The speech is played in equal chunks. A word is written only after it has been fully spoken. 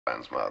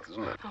man's mouth,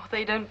 isn't it? Oh,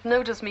 they don't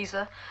notice me,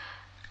 sir.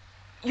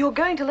 You're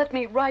going to let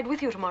me ride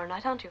with you tomorrow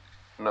night, aren't you?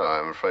 No,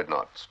 I'm afraid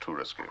not. It's too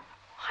risky.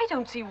 I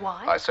don't see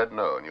why. I said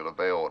no, and you'll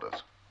obey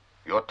orders.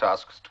 Your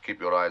task is to keep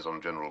your eyes on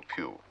General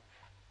Pugh.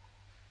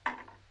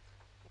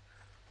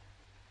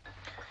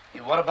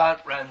 What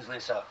about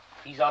Ransley, sir?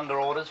 He's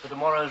under orders for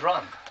tomorrow's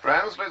run.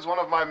 Ransley's one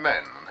of my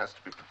men and has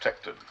to be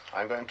protected.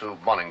 I'm going to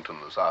Bonington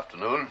this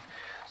afternoon,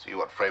 see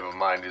what frame of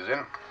mind he's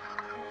in.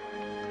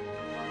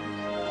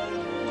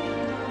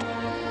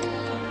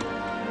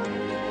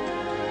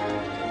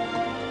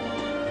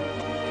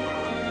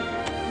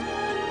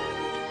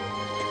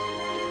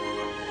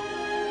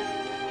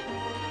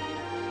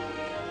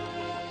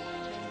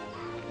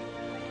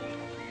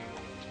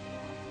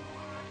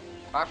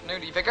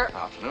 Afternoon, Vicar.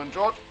 Afternoon,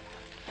 George.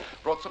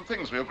 Brought some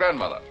things for your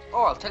grandmother.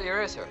 Oh, I'll tell you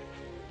here, sir.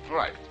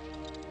 Right.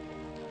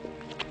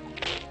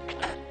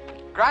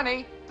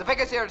 Granny, the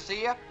vicar's here to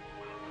see you.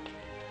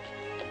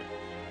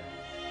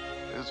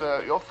 Is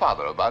your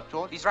father about,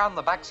 George? He's round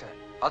the back, sir.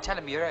 I'll tell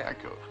him you're here.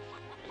 Thank you.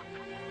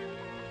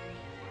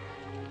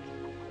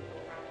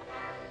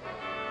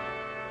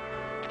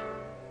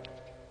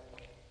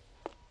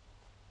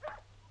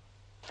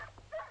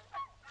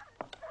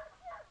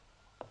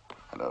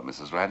 Hello,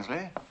 Mrs.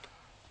 Ransley.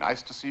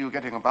 Nice to see you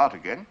getting about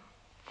again.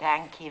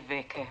 Thank you,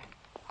 Vicar.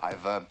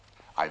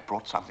 I've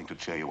brought something to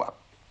cheer you up.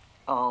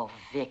 Oh,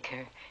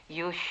 Vicar,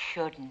 you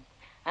shouldn't.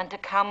 And to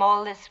come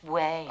all this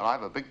way. Well,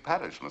 I've a big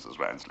parish, Mrs.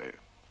 Ransley.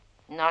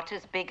 Not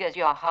as big as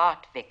your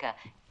heart, Vicar.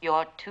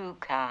 You're too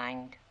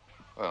kind.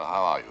 Well,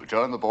 how are you?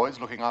 Joe and the boys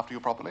looking after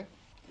you properly?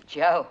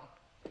 Joe,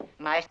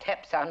 my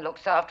stepson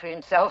looks after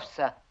himself,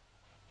 sir.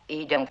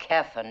 He don't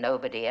care for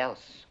nobody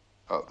else.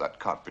 Oh, that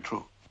can't be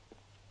true.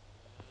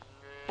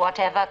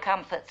 Whatever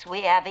comforts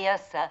we have here,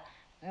 sir,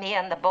 me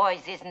and the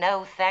boys is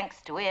no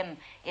thanks to him.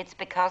 It's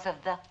because of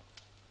the...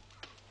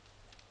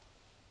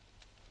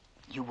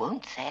 You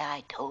won't say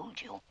I told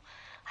you.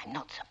 I'm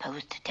not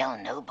supposed to tell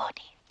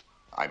nobody.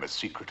 I'm as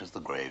secret as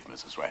the grave,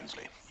 Mrs.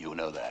 Ransley. You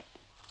know that.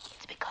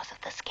 It's because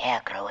of the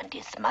Scarecrow and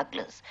his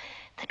smugglers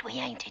that we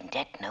ain't in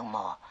debt no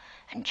more.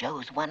 And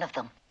Joe's one of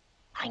them.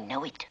 I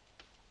know it.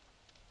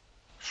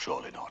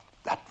 Surely not.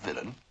 That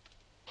villain?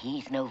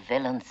 He's no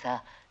villain, sir.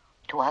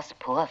 To us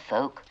poor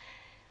folk.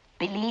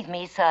 Believe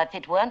me, sir, if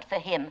it weren't for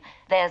him,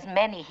 there's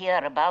many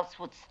hereabouts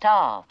would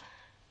starve.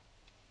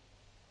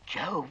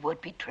 Joe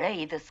would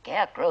betray the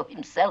Scarecrow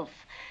himself.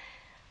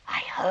 I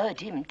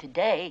heard him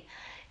today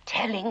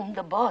telling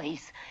the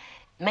boys,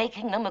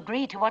 making them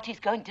agree to what he's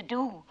going to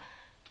do.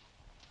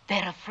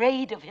 They're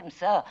afraid of him,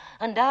 sir,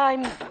 and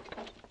I'm...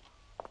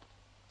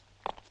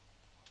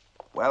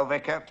 Well,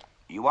 Vicar,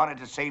 you wanted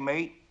to see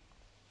me?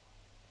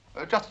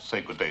 Just to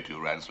say good day to you,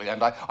 Ransley,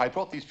 and I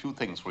brought these few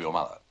things for your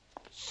mother.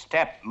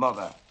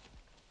 Stepmother.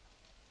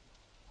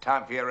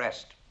 Time for your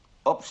rest.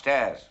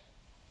 Upstairs.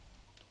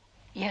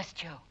 Yes,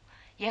 Joe.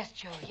 Yes,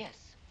 Joe,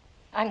 yes.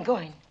 I'm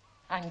going.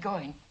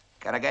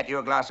 Can I get you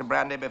a glass of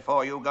brandy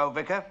before you go,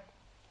 Vicar?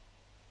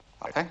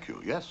 I thank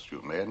you. Yes,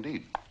 you may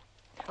indeed.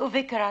 Oh,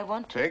 Vicar, I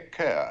want to... Take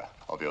care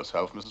of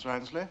yourself, Mrs.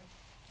 Ransley.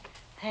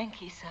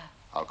 Thank you, sir.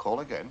 I'll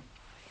call again.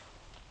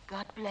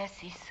 God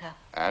bless you, sir.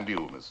 And you,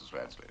 Mrs.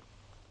 Ransley.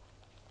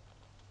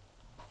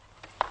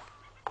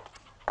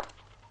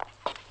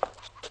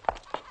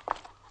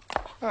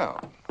 Oh.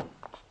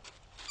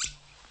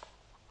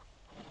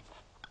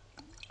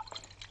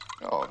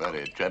 Oh,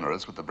 very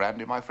generous with the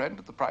brandy, my friend,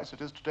 at the price it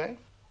is today.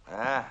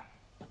 Ah.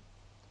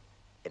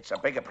 It's a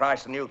bigger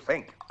price than you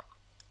think.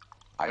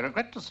 I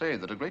regret to say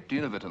that a great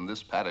deal of it in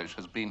this parish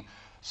has been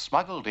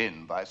smuggled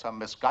in by some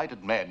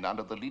misguided men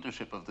under the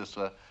leadership of this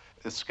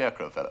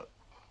Scarecrow fellow.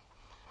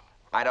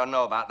 I don't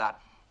know about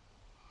that.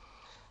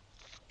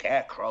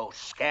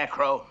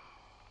 Scarecrow.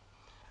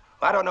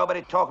 Why don't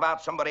nobody talk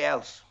about somebody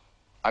else?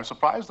 I'm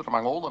surprised that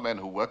among all the men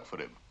who work for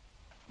him,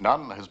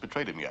 none has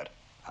betrayed him yet.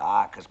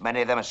 Ah, because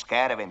many of them are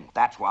scared of him.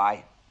 That's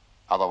why.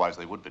 Otherwise,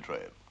 they would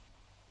betray him.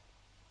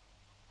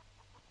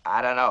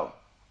 I don't know.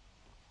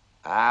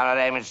 I'll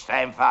let him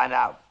stay and find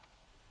out.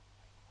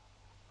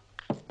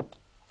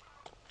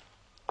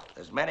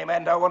 As many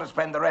men don't want to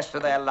spend the rest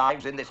of their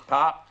lives in this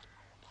part.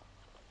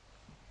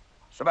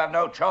 Some have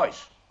no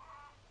choice.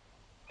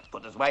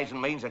 But there's ways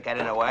and means of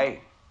getting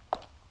away.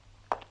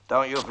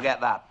 Don't you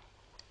forget that.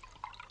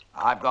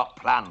 I've got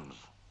plans.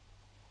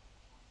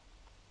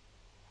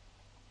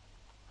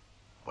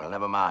 Well,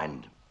 never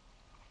mind.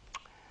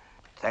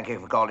 Thank you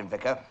for calling,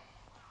 Vicar.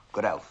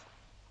 Good health.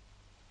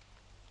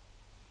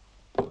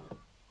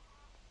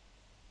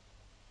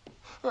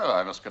 Well,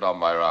 I must get on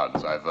my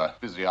rounds. I've a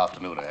busy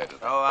afternoon ahead of me.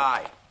 So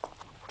aye.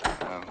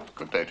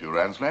 Good day to you,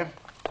 Ransley.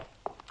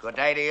 Good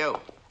day to you.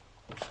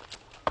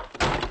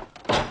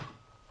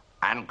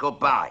 And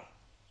goodbye.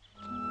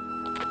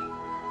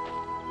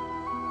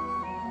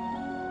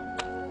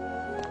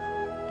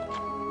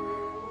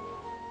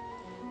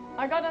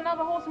 I got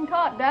another horse and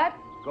cart, Dad.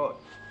 Good.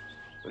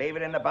 Leave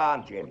it in the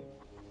barn, Jim.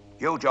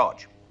 You,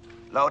 George,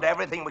 load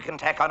everything we can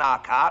take on our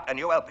cart and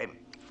you help him.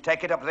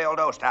 Take it up to the old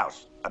host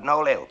house at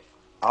Knoll Hill.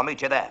 I'll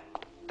meet you there.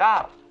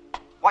 Dad,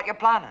 what you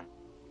planning?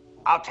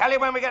 I'll tell you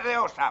when we get to the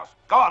host house.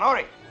 Go on,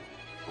 hurry.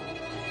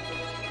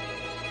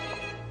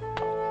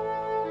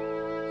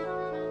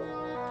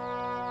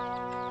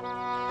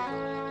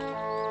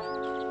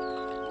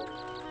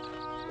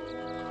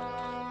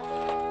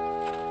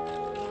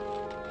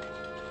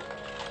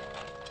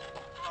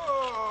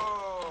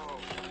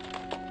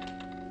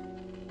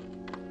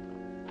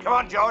 Come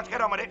on, George,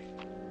 get on with it.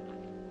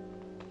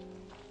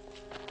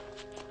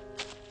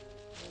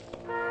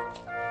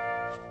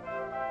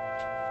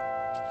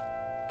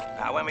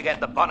 Now, when we get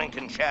the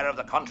Bonington share of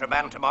the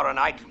contraband tomorrow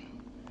night,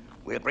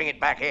 we'll bring it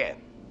back here.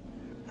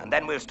 And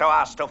then we'll stow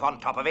our stuff on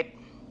top of it,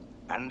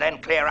 and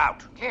then clear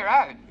out. Clear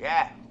out?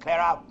 Yeah, clear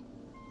out.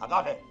 I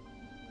got it.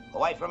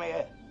 Away from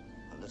here.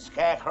 And the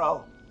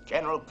Scarecrow,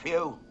 General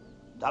Pugh,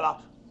 the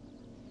lot.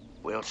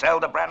 We'll sell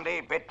the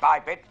brandy bit by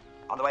bit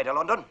on the way to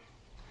London.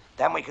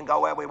 Then we can go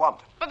where we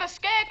want. But the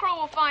Scarecrow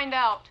will find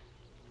out.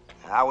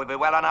 Now, we'll be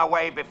well on our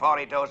way before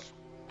he does.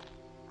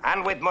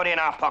 And with money in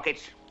our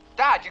pockets.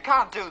 Dad, you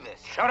can't do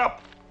this. Shut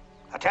up.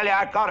 I tell you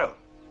I've got to.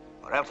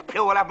 Or else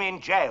Pugh will have me in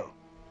jail.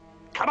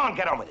 Come on,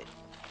 get on with it.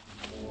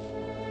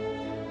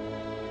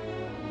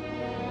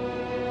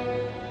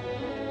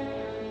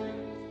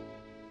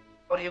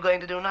 What are you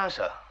going to do now,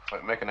 sir?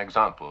 Make an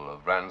example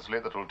of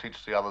Ransley that will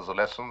teach the others a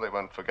lesson they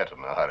won't forget in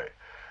a hurry.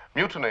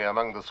 Mutiny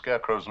among the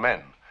Scarecrow's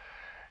men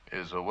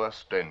is a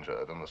worse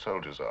danger than the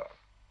soldiers are.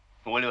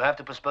 Will you have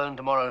to postpone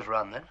tomorrow's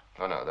run, then?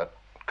 Oh, no, that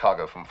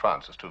cargo from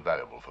France is too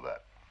valuable for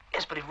that.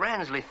 Yes, but if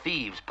Ransley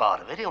thieves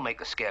part of it, he'll make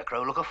the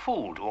Scarecrow look a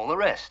fool to all the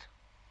rest.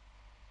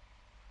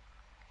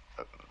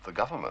 The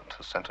government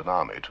has sent an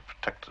army to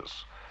protect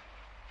us.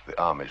 The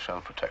army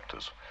shall protect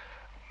us.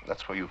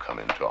 That's where you come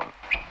in, John.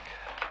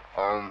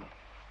 I want to...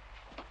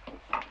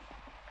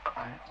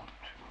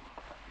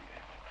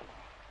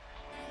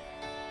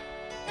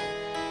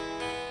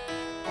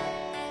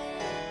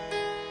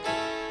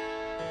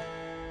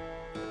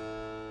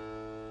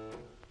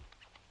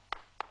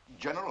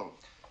 General,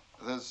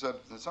 there's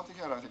something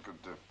here I think could...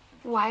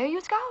 Why are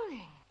you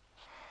scowling?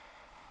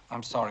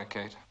 I'm sorry,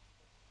 Kate.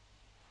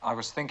 I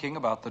was thinking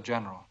about the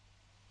General.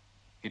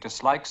 He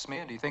dislikes me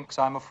and he thinks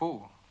I'm a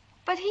fool.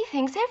 But he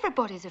thinks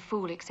everybody's a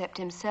fool except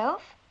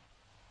himself.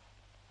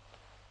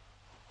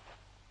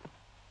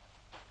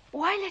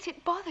 Why let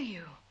it bother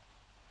you?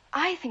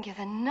 I think you're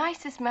the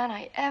nicest man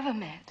I ever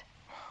met.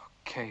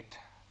 Kate,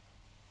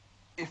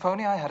 if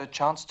only I had a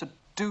chance to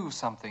do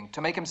something,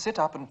 to make him sit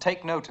up and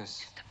take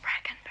notice. Mr.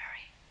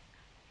 Brackenbury,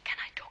 can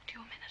I talk to you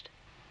a minute?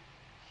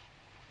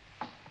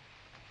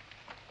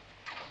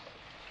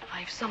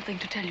 I've something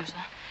to tell you,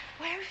 sir.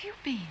 Where have you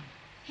been?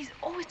 He's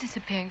always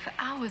disappearing for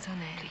hours on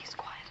end. Please,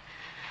 quiet.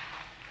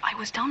 I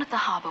was down at the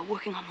harbor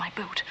working on my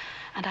boat,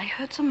 and I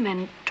heard some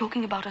men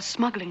talking about a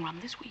smuggling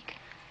run this week.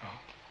 Oh,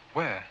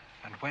 where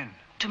and when?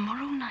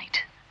 Tomorrow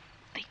night.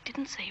 They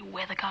didn't say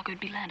where the cargo would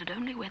be landed,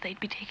 only where they'd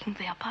be taking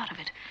their part of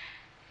it.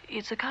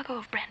 It's a cargo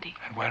of brandy.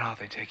 And where are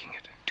they taking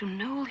it? To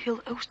Knoll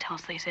Hill Oast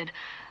House, they said.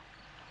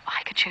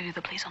 I could show you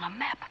the place on a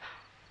map.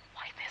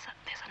 Why,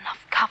 there's enough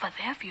cover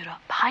there for you to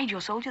hide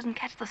your soldiers and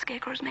catch the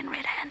Scarecrow's men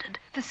red-handed.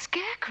 The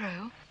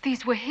Scarecrow?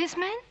 These were his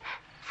men?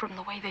 From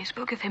the way they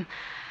spoke of him.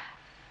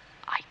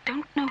 I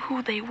don't know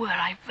who they were.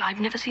 I've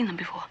never seen them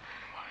before.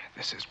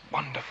 This is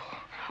wonderful.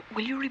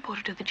 Will you report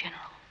it to the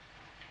General?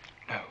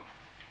 No.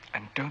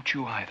 And don't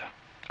you either.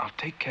 I'll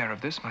take care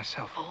of this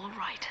myself. All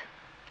right.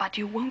 But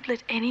you won't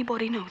let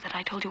anybody know that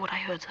I told you what I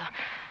heard, sir.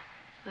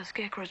 The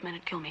Scarecrow's men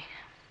would kill me.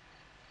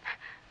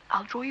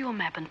 I'll draw you a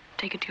map and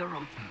take it to your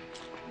room.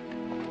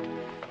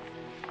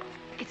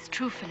 It's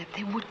true, Philip.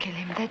 They would kill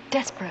him. They're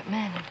desperate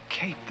men.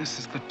 Kate, this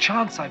is the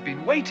chance I've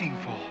been waiting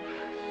for.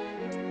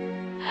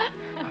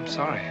 I'm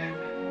sorry.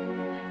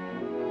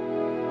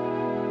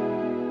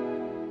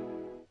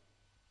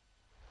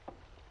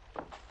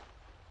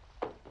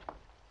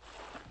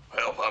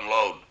 Help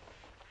unload.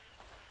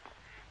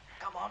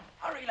 Come on,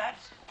 hurry,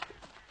 lads.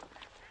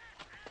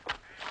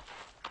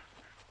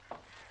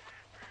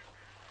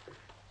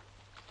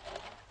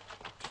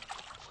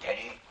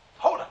 Steady.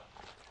 Hold up.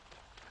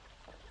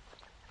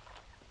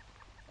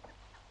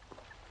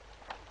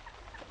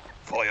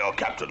 For your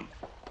captain.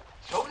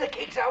 Throw the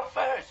kids out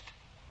first.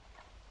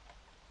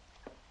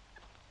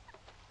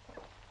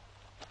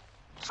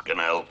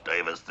 Skinnell,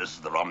 Davis, this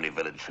is the Romney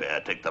village fair.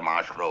 Take the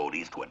Marsh Road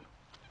eastward.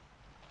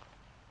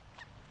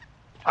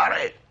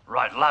 Hurry.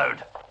 Right,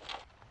 load.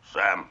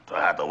 Sam, to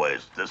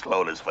Hathaway's. This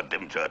load is for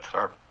Dymchurch.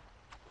 Sir.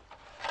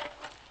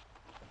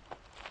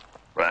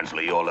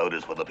 Ransley, your load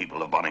is for the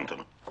people of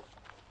Bonington.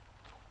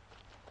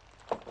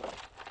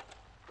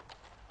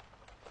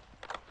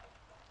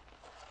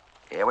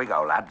 Here we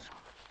go, lads.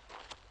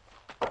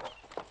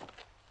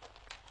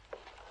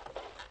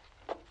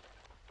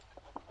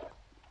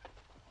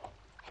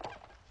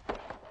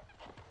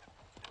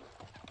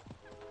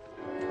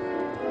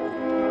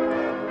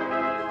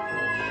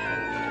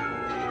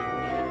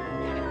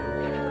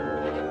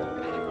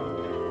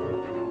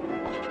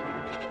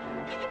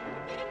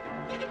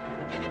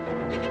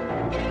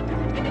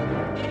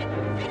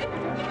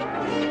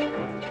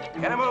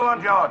 Get a move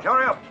on, George.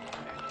 Hurry up.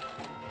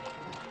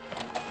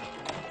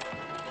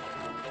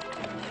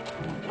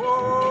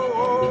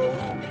 Whoa!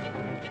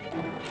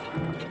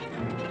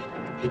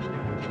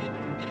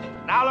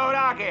 Now load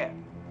our gear.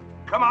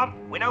 Come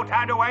on, we no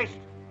time to waste.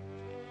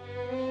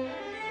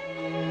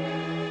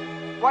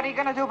 What are you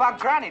going to do about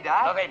Granny,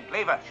 Dad? Nothing,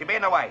 leave her. She'll be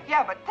in the way.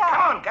 Yeah, but Dad...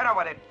 Come on, get on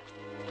with it.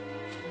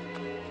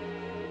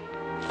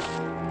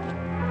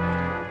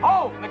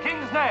 Oh, in the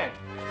king's name!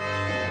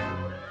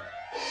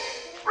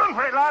 Run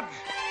for it, lads.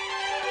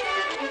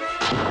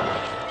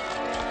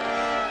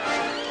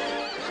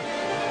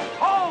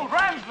 Hold,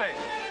 Ransley!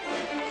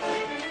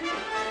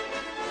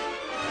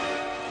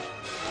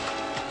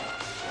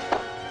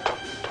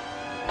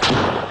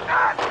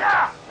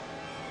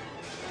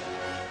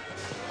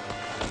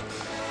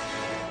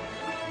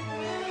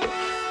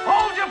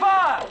 Hold your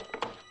fire!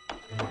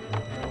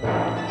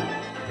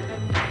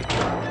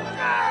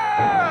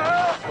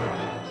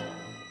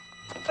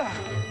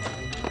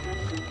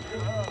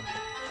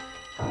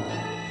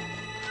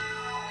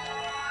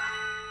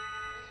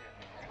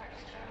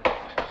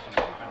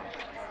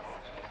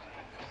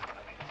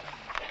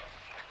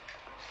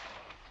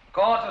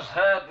 Court has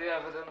heard the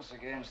evidence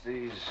against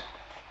these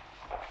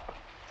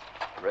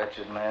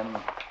wretched men.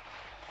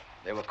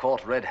 They were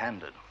caught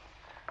red-handed,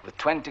 with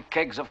 20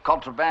 kegs of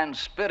contraband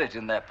spirit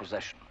in their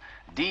possession,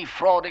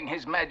 defrauding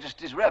His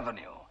Majesty's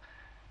revenue.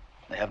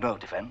 They have no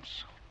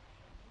defense.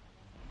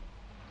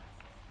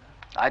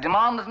 I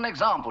demand that an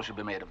example should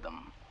be made of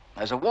them,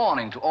 as a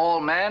warning to all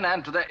men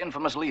and to their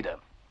infamous leader.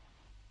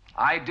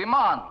 I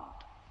demand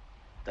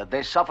that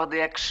they suffer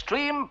the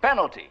extreme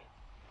penalty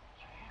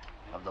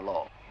of the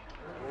law.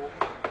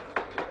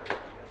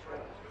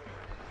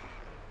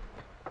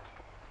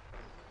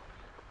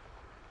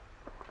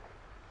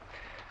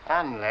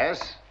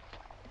 Unless,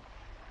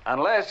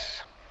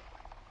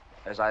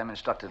 as I am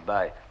instructed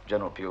by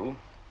General Pugh,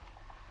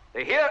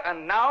 they here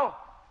and now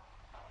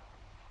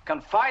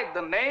confide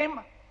the name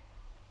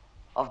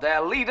of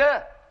their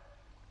leader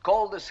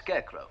called the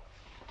Scarecrow,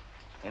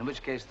 in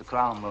which case the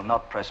Crown will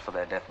not press for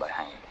their death by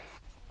hanging.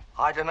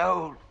 I don't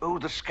know who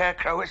the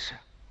Scarecrow is.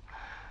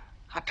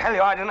 I tell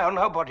you, I don't know.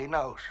 Nobody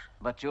knows.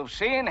 But you've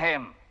seen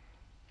him,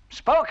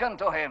 spoken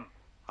to him.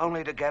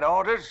 Only to get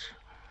orders.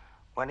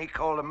 When he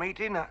called a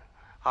meeting,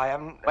 I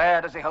haven't...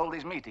 Where does he hold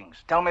his meetings?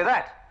 Tell me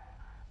that.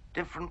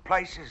 Different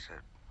places,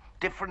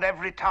 different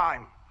every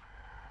time.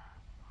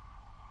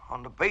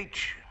 On the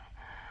beach,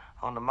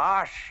 on the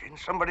marsh, in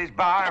somebody's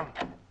barn.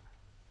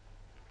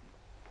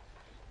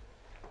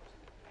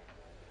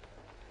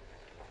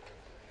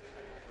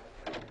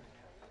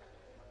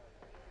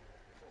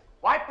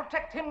 Why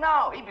protect him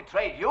now? He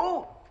betrayed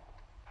you.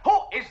 Who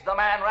is the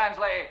man,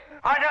 Ransley?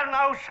 I don't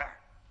know, sir.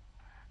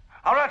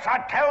 Or else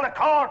I'd tell the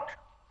court.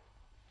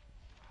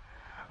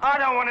 I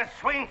don't want to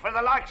swing for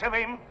the likes of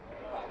him.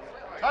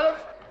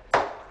 Silence!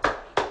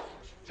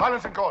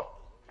 Silence in court.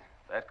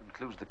 That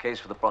concludes the case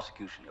for the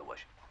prosecution, Your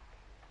Worship.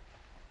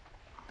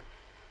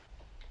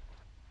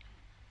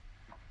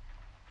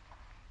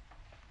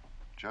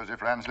 Joseph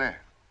Ransley.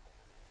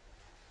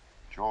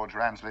 George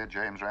Ransley,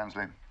 James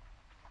Ransley.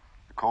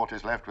 The court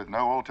is left with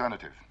no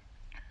alternative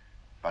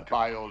but to...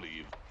 By your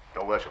leave.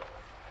 Your Worship,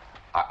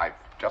 I've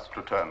just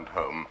returned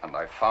home and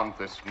I found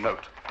this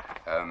note.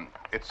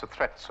 It's a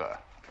threat, sir,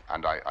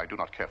 and I do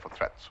not care for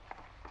threats.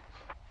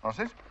 What's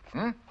it?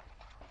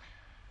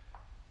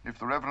 If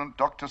the Reverend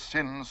Dr.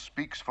 Sins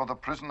speaks for the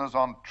prisoners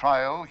on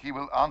trial, he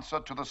will answer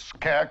to the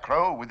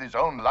Scarecrow with his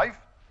own life?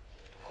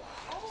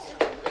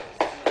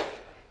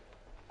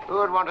 Who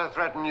would want to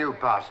threaten you,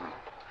 Parson?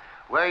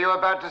 Were you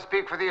about to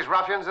speak for these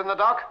ruffians in the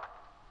dock?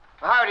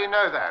 How do you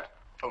know that?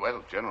 Oh,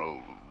 well,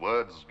 General,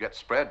 words get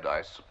spread,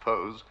 I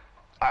suppose.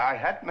 I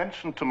had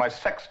mentioned to my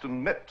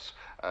sexton, Mipps,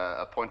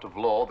 a point of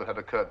law that had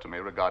occurred to me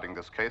regarding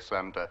this case,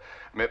 and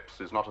Mipps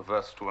is not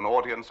averse to an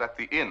audience at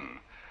the inn,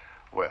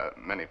 where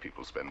many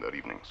people spend their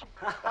evenings.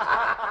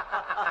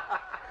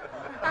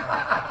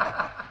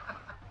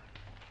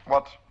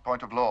 What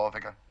point of law,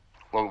 Vicar?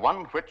 Well,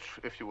 one which,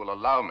 if you will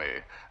allow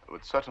me,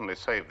 would certainly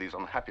save these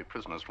unhappy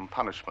prisoners from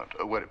punishment,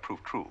 were it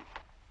proved true.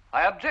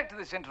 I object to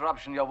this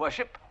interruption, Your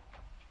Worship.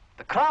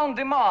 The Crown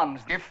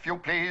demands... If you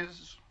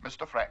please,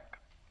 Mr. Frank.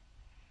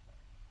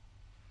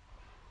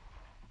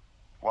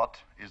 What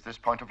is this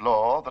point of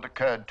law that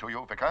occurred to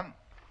you, Vicar?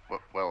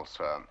 Well,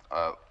 sir,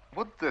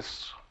 would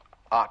this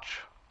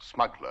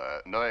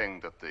arch-smuggler, knowing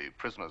that the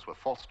prisoners were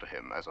false to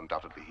him, as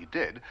undoubtedly he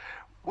did,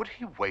 would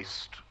he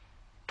waste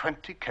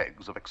 20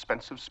 kegs of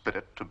expensive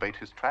spirit to bait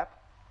his trap?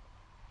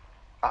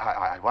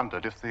 I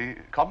wondered if the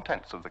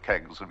contents of the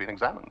kegs had been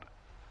examined.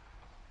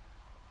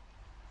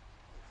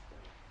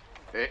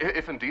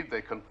 If indeed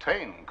they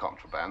contain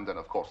contraband, then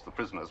of course the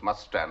prisoners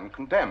must stand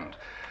condemned.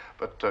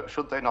 But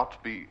should they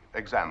not be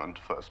examined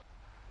first?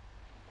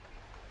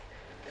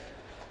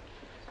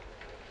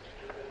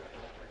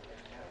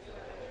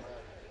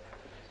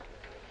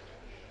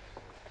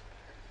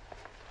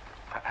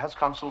 Has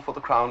counsel for the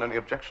Crown any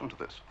objection to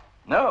this?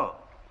 No.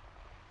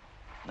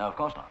 No, of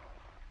course not.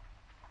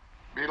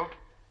 Beadle?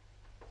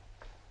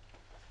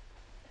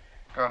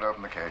 Go and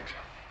open the kegs.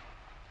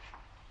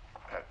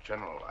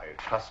 General, I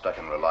trust I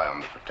can rely on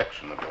the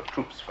protection of your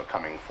troops for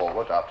coming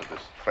forward after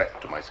this threat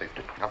to my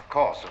safety. Of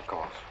course, of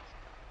course.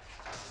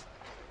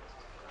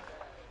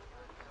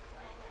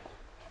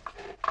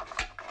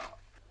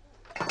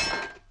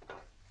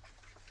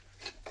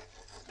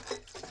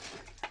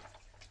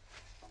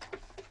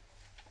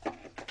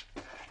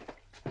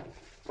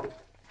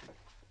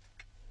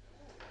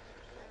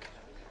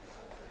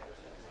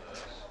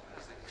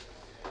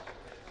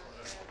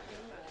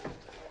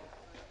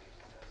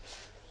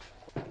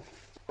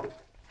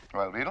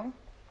 Well, Beadle?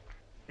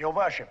 Your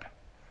worship,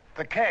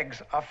 the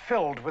kegs are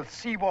filled with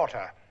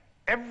seawater.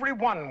 Every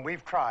one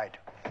we've tried.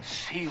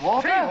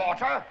 Seawater?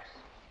 Seawater?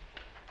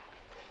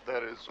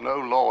 There is no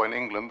law in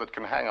England that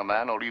can hang a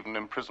man or even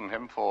imprison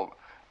him for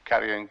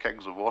carrying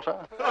kegs of water.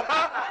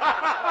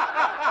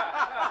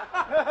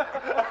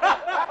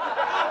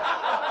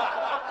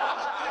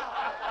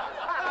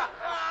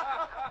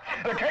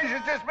 The case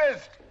is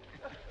dismissed.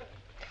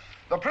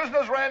 The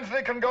prisoners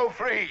Ransley can go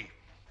free.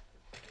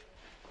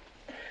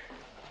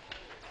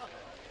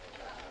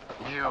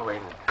 You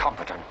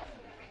incompetent.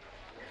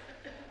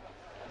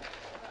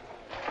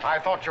 I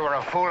thought you were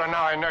a fool, and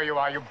now I know you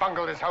are. You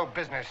bungled this whole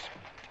business.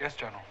 Yes,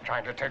 General.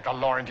 Trying to take the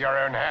law into your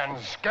own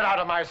hands. Get out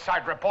of my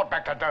sight. Report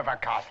back to Dover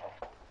Castle.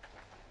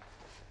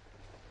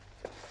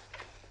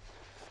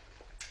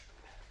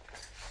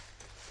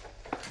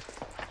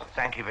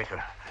 Thank you,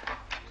 Vicar.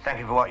 Thank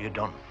you for what you've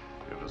done.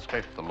 You've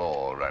escaped the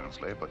law,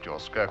 Ransley, but your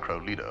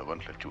Scarecrow leader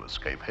won't let you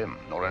escape him,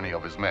 nor any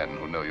of his men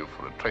who know you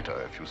for a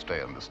traitor if you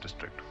stay in this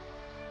district.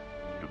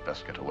 You'd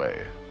best get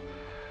away,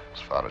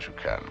 as far as you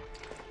can.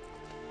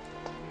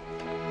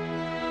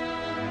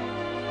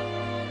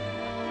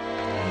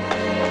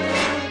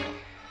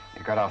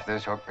 You got off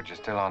this hook, but you're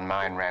still on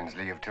mine,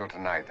 Ransley. You've till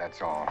tonight,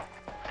 that's all.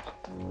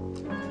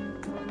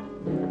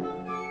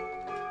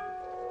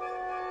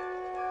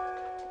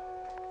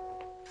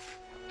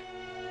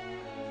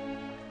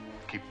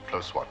 Keep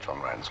close watch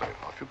on Ransley.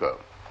 Off you go.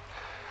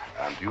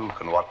 And you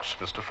can watch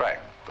Mr. Frank,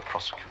 the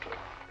prosecutor.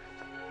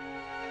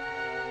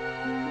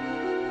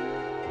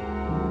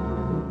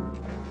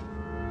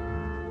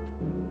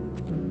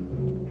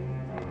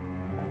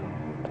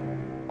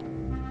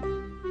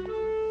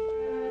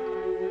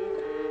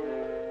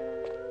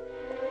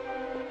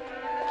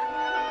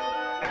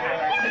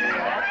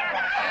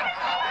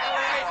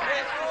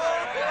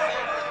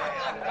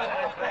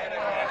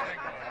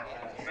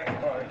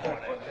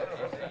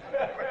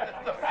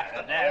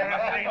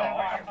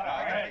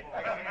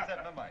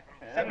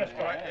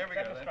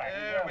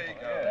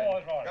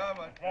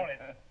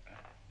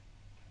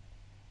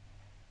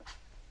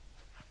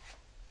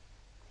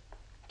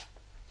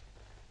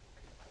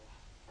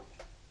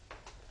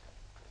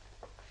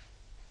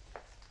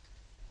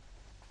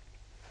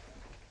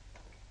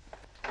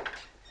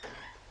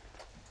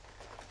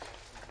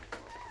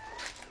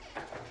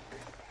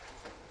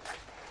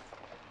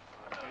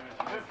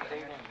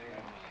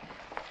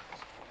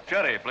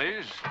 Sherry,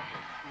 please.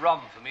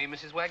 Rum for me,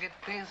 Mrs. Waggett,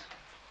 please.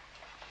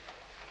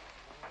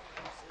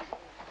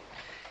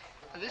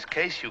 This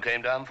case you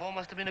came down for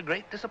must have been a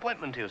great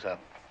disappointment to you, sir.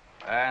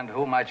 And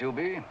who might you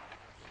be?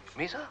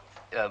 Me, sir?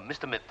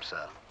 Mr. Mipps,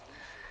 sir.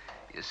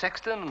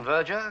 Sexton,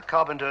 verger,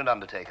 carpenter, and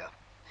undertaker.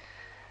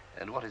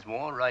 And what is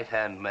more,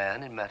 right-hand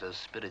man in matters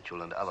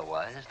spiritual and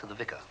otherwise to the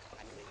vicar,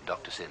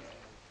 Dr. Sin.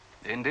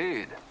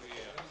 Indeed.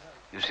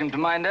 You seem to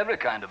mind every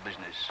kind of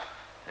business,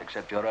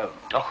 except your own.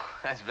 Oh,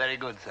 that's very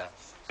good, sir.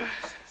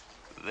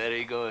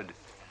 Very good.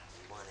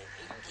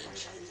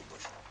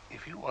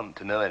 If you want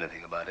to know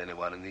anything about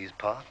anyone in these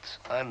parts,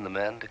 I'm the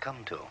man to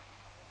come to.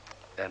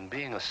 And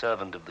being a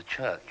servant of the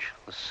church,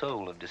 the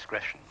soul of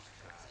discretion,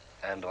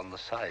 and on the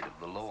side of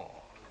the law.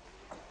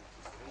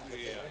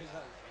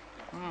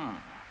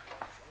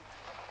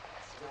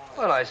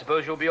 Well, I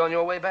suppose you'll be on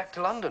your way back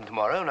to London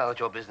tomorrow, now that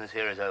your business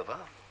here is over.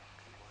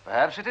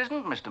 Perhaps it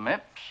isn't, Mr.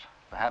 Mipps.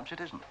 Perhaps it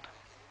isn't.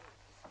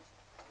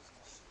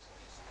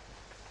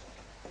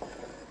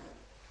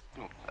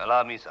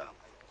 Allow me, sir.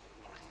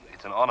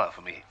 It's an honor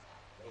for me.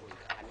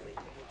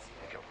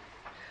 Thank you.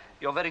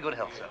 Your very good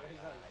health, sir.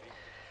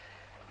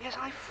 Yes,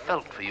 I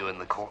felt for you in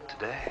the court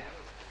today.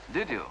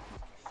 Did you?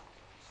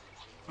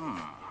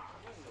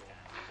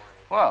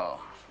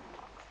 Well,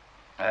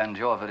 and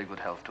your very good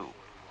health, too.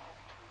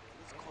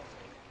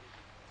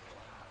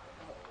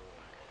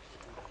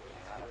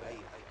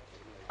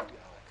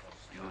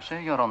 You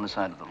say you're on the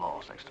side of the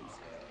law, Sexton.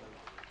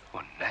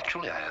 Well,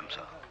 naturally I am,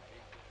 sir.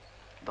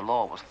 The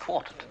law was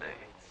thwarted today.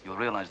 You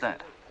realize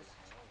that?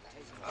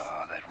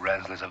 Ah, that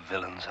Ransley's a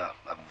villain, sir.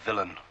 A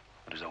villain.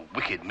 It is a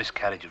wicked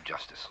miscarriage of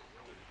justice.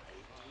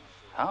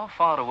 How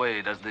far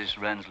away does this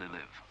Ransley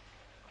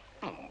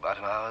live? About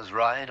an hour's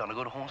ride on a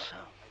good horse,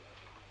 sir.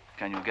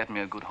 Can you get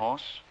me a good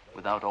horse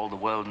without all the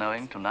world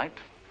knowing tonight?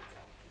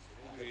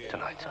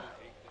 Tonight, sir?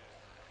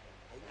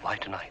 Why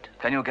tonight?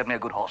 Can you get me a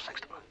good horse,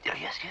 Sexton? Yeah,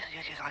 yes.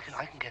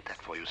 I can get that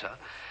for you, sir.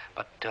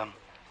 But,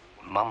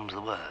 mum's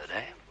the word,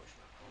 eh?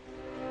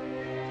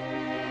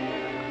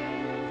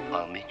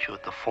 I'll meet you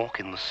at the fork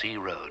in the sea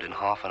road in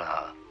half an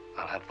hour.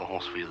 I'll have the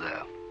horse for you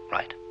there,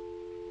 right?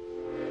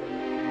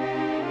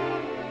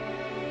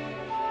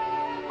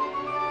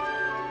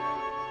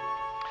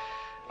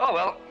 Oh,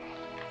 well.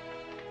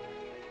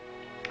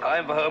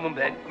 I'm for home and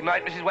bed. Good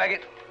night, Mrs.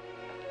 Waggett.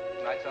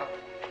 Good night, sir.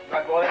 Good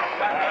night, boy.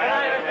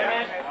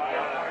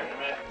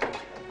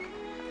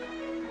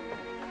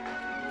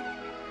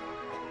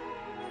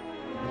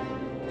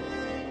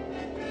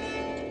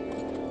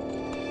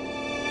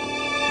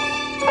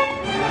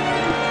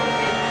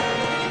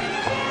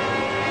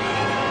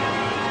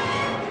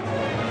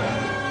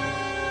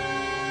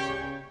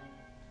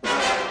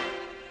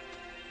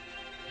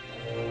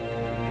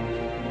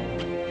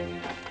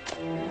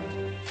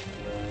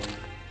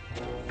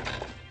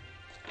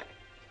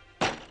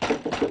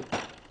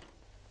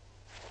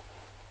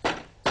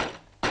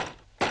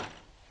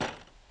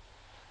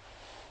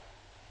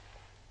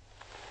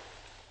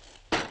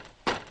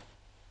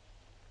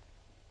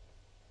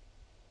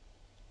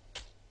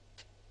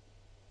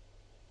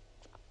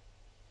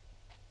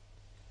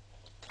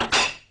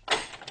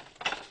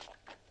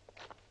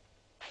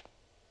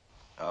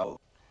 Oh.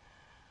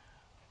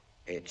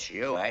 It's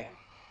you, eh?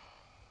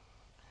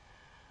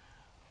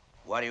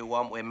 What do you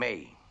want with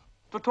me?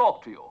 To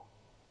talk to you.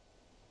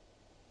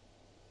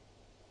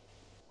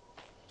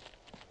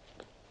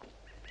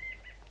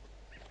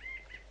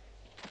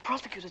 The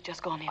prosecutor's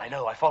just gone in. I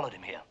know, I followed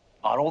him here.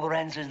 Are all the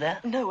Ranslys there?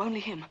 No,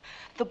 only him.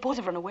 The boys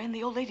have run away and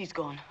the old lady's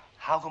gone.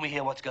 How can we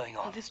hear what's going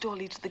on? This door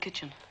leads to the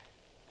kitchen.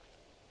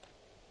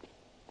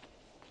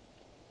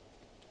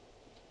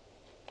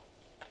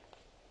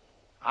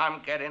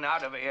 I'm getting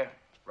out of here.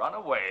 Run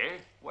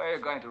away? Where are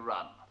you going to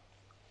run?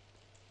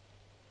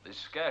 This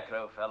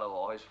Scarecrow fellow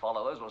or his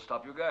followers will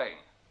stop you going,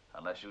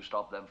 unless you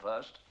stop them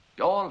first.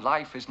 Your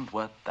life isn't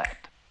worth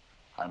that,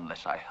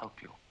 unless I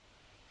help you,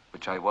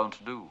 which I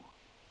won't do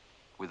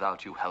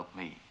without you help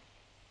me.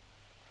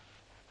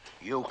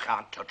 You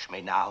can't touch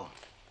me now.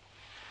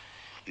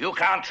 You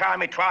can't try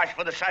me twice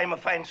for the same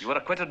offense. You were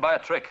acquitted by a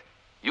trick.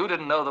 You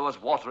didn't know there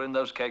was water in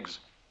those kegs.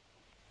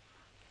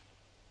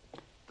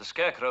 The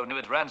Scarecrow knew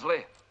it,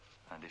 Ransley.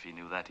 And if he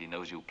knew that, he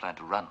knows you plan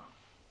to run.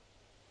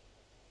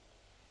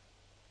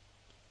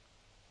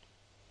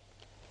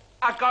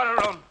 I've got to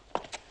run.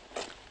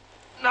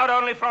 Not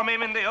only from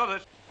him and the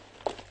others.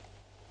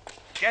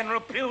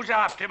 General Pugh's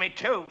after me,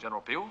 too.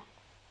 General Pugh?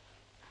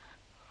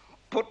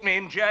 Put me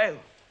in jail.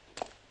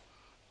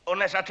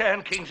 Unless I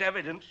turn King's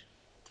evidence.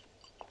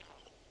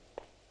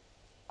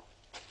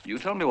 You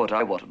tell me what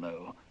I want to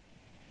know,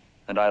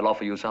 and I'll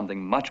offer you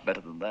something much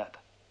better than that.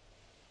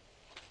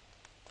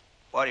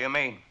 What do you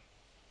mean?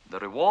 The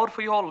reward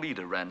for your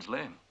leader,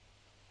 Ransley.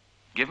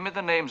 Give me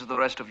the names of the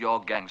rest of your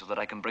gang so that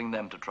I can bring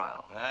them to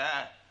trial.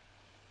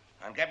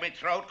 And get me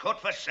throat cut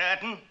for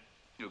certain?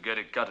 You get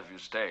it cut if you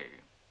stay,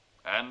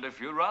 and if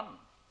you run.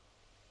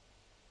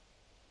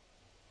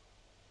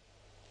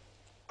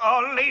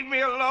 Oh, leave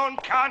me alone,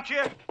 can't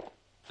you?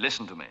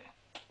 Listen to me.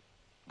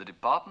 The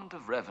Department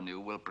of Revenue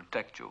will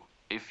protect you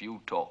if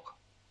you talk.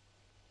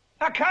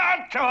 I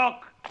can't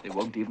talk. They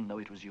won't even know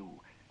it was you.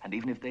 And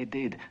even if they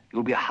did,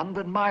 you'll be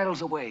 100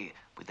 miles away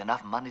with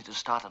enough money to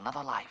start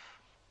another life.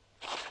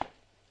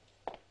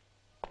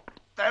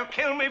 They'll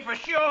kill me for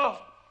sure.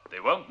 They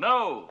won't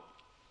know.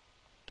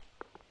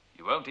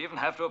 You won't even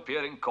have to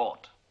appear in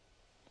court.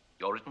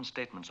 Your written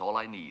statement's all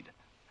I need,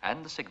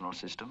 and the signal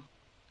system,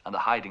 and the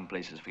hiding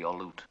places for your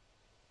loot.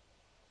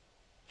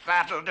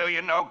 That'll do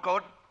you no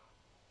good.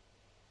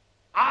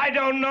 I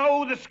don't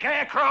know who the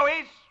Scarecrow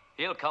is.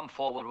 He'll come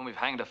forward when we've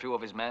hanged a few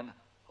of his men,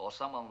 or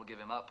someone will give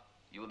him up.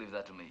 You leave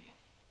that to me.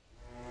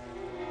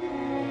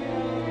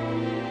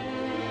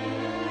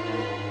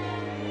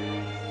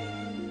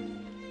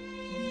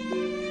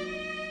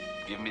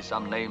 Give me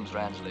some names,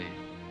 Ransley.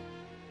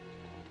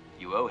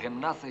 You owe him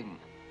nothing,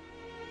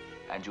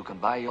 and you can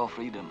buy your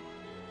freedom.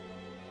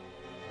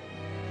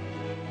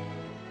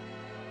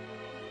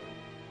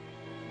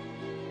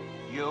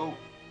 You,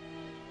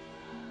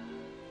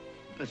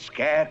 the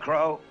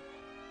Scarecrow,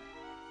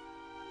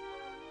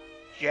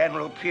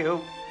 General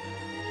Pugh.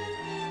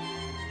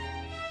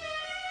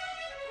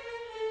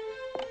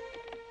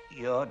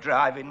 You're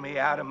driving me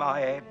out of my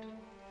head.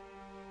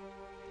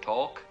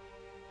 Talk,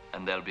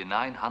 and there'll be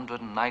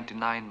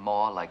 999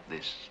 more like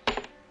this.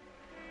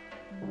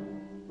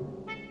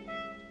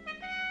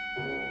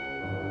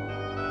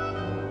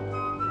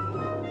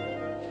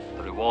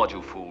 The reward,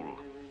 you fool.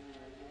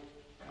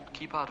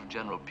 Keep out of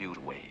General Pugh's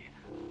way.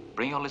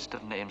 Bring your list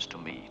of names to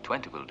me.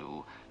 20 will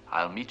do.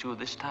 I'll meet you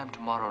this time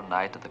tomorrow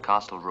night at the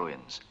castle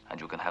ruins, and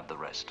you can have the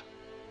rest.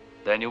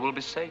 Then you will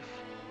be safe.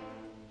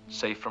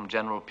 Safe from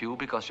General Pugh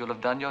because you'll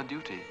have done your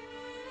duty.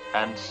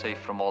 And safe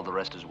from all the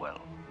rest as well.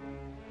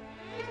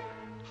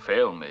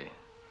 Fail me,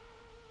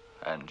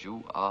 and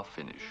you are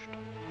finished.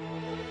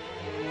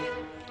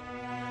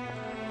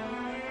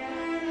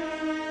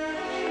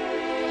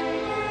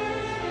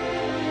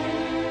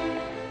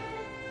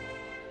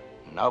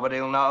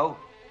 Nobody'll know?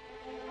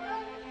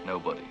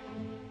 Nobody.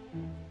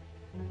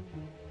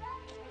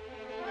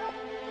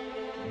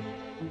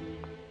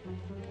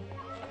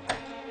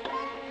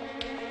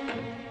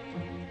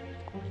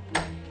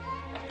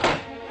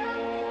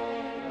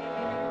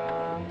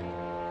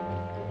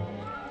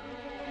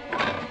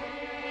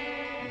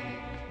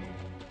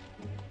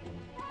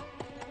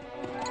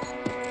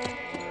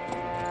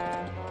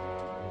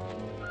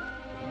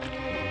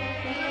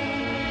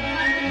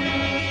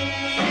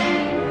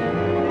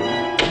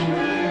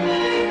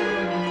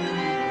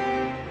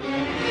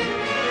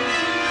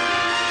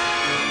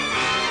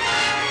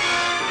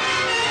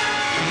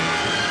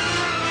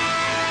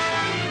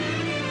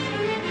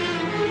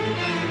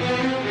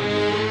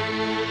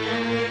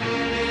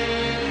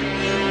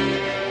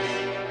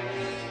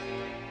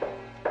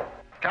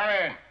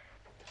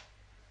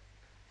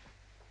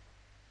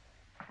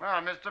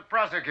 Well, Mr.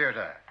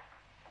 Prosecutor,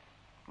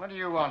 what do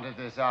you want at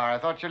this hour? I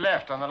thought you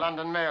left on the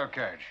London mail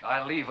coach.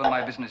 I'll leave when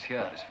my business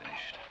here is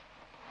finished.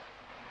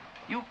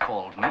 You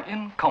called me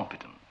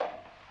incompetent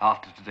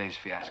after today's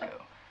fiasco.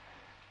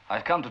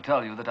 I've come to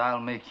tell you that I'll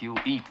make you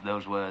eat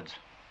those words.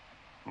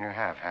 You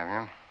have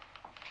you?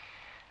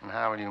 And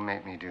how will you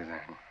make me do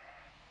that?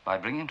 By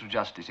bringing to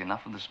justice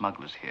enough of the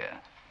smugglers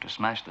here to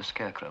smash the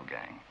Scarecrow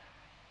gang.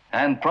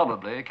 And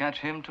probably catch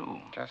him,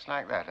 too. Just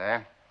like that, eh?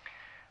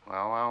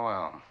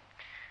 Well.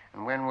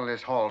 And when will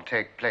this haul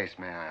take place,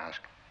 may I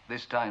ask?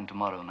 This time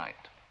tomorrow night.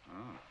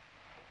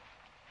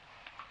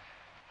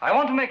 I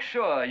want to make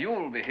sure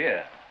you'll be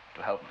here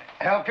to help me.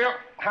 Help you?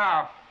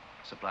 How?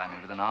 Supply me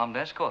with an armed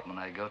escort when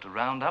I go to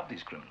round up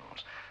these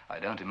criminals. I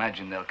don't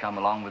imagine they'll come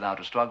along without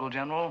a struggle,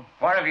 General.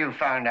 What have you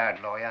found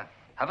out, lawyer?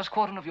 Have a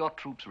squadron of your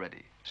troops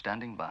ready,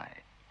 standing by,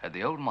 at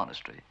the old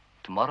monastery,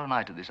 tomorrow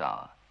night at this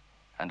hour.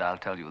 And I'll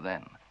tell you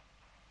then.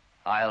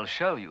 I'll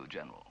show you,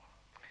 General.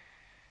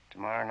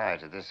 Tomorrow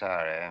night at this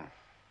hour, eh?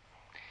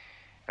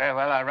 Very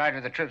well, I'll ride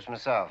with the troops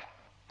myself.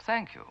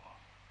 Thank you.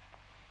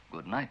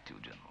 Good night to you,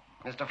 General.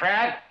 Mr.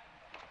 Fred?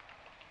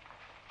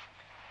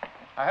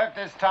 I hope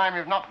this time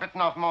you've not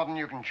bitten off more than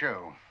you can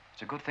chew.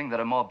 It's a good thing there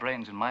are more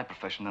brains in my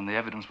profession than the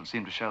evidence would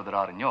seem to show there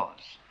are in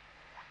yours.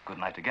 Good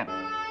night again.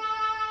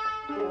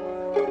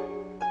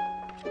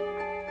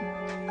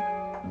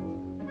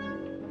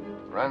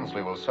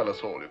 Ransley will sell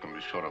us all, you can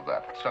be sure of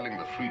that. Selling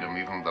the freedom,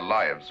 even the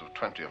lives of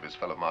 20 of his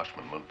fellow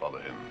marshmen won't bother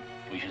him.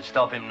 We should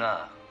stop him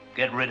now.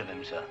 Get rid of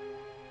him, sir.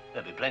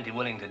 There'll be plenty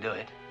willing to do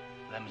it.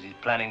 Them as he's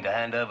planning to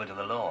hand over to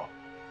the law.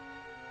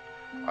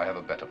 I have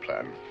a better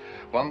plan.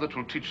 One that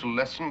will teach a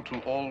lesson to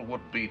all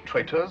would-be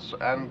traitors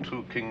and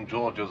to King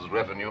George's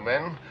revenue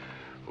men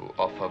who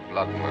offer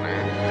blood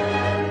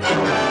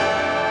money.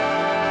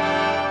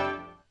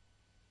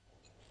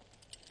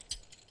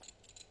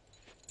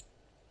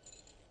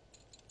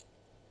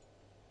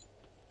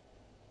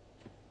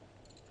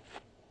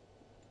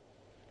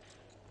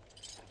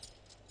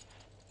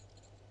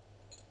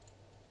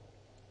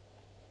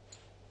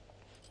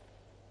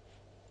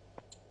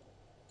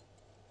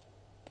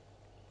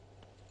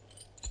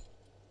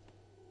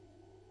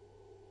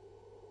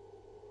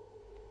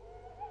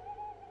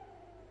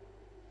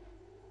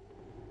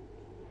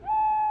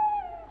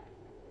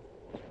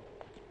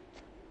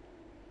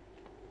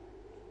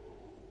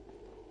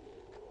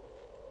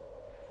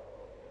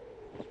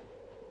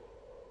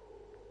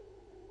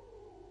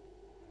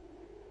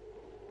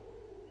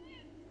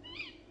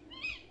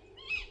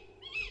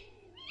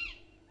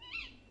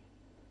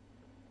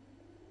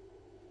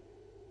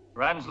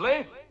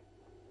 Ransley?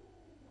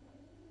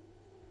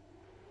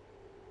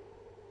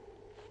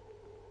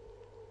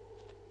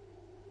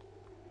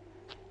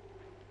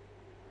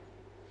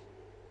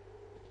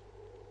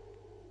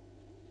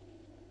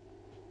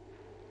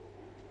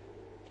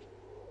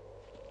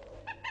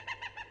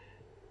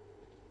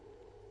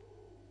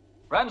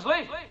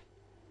 Ransley?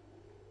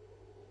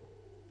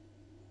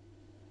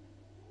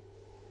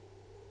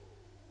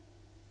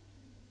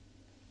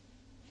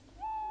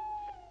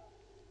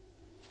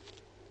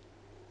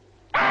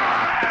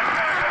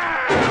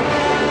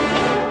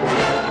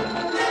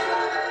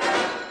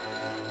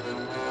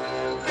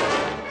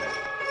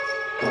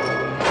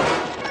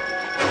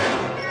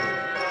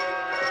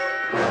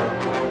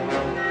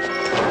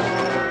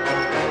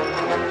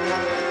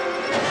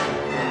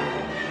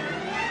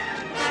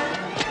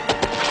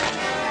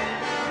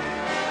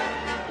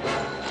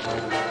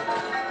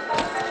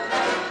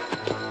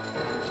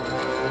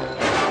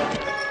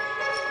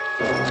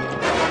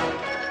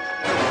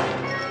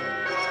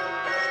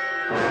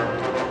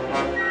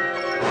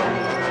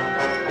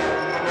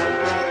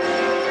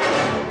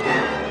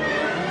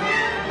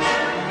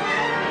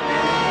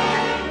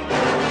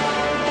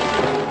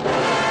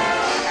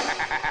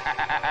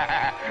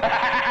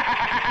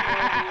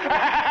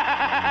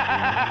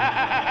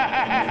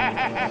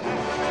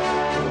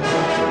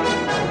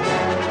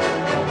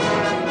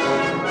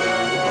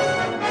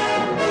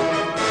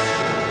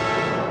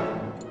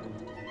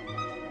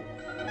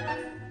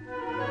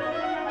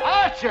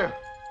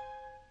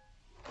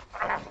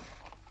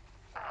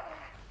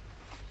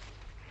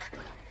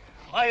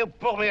 Why you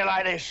pull me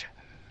like this?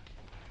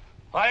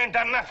 I ain't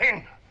done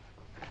nothing.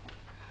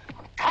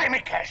 Tie me,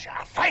 Cash.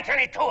 I'll fight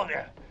any two of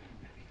you.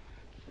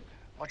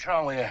 What's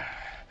wrong with you?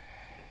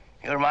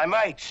 You're my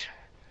mates.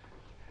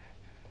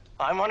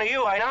 I'm one of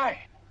you, ain't I?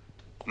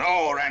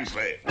 No,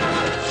 Ransley.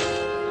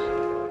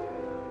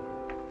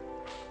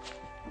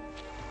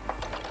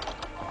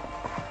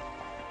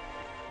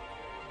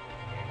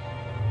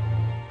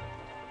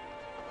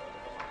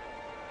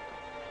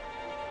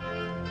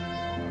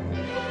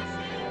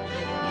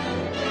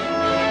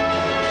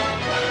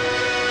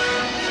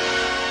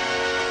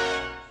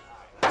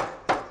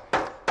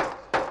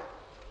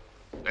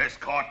 This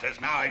court is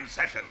now in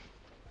session.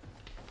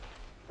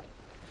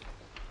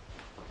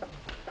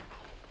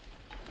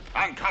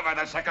 Uncover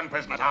the second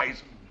prisoner's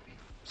eyes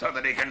so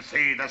that he can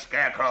see the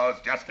Scarecrow's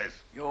justice.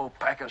 You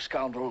pack of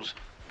scoundrels.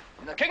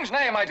 In the king's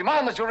name, I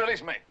demand that you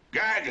release me.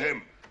 Gag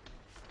him.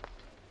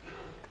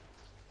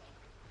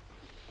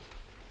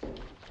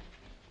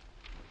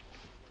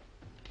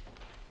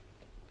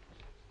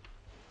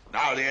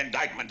 Now the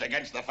indictment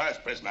against the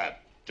first prisoner.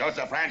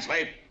 Joseph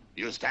Ransley,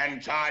 you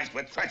stand charged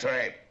with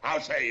treachery. How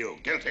say you,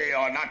 guilty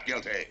or not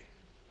guilty?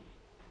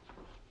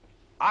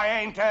 I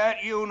ain't hurt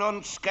you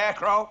none,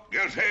 Scarecrow.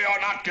 Guilty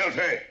or not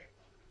guilty?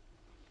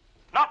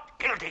 Not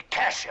guilty,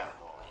 Cassia.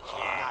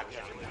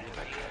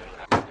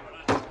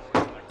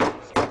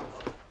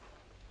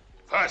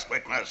 First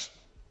witness.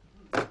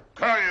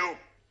 Curlew.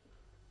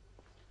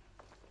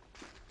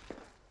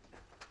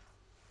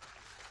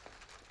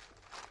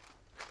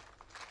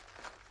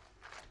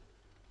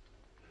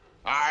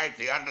 I,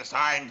 the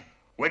undersigned,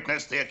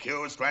 witnessed the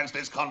accused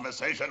Ransley's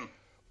conversation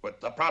with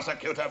the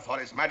prosecutor for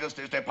His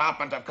Majesty's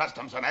Department of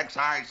Customs and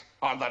Excise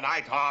on the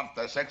night of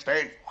the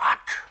 16th. What?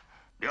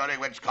 During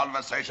which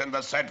conversation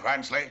the said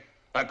Ransley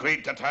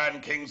agreed to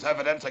turn King's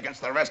evidence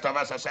against the rest of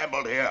us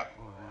assembled here.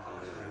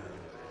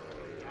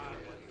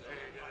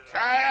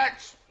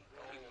 Silence!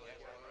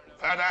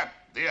 Further,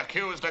 the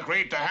accused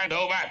agreed to hand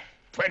over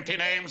 20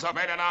 names of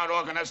men in our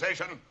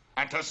organization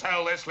and to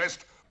sell this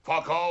list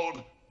for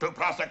gold to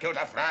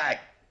Prosecutor Frag.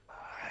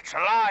 It's a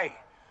lie.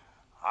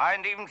 I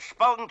ain't even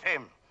spoken to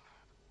him.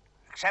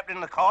 Except in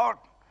the court.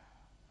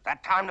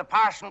 That time the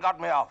parson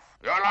got me off.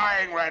 You're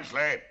lying,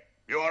 Ransley.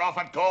 You were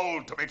offered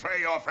gold to betray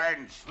your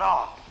friends.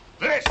 No.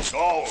 This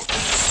gold.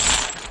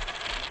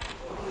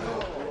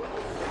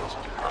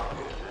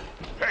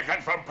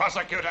 Taken from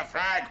Prosecutor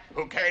Frag,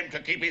 who came to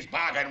keep his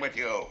bargain with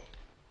you.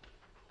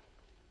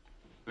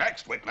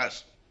 Next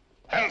witness,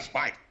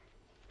 Hellspite.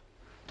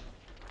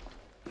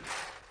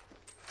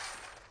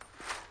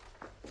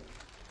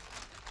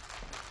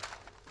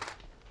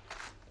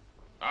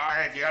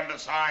 I, the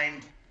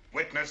undersigned,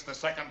 witnessed the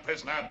second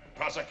prisoner,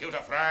 Prosecutor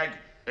Frag,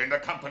 in the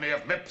company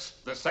of Mipps,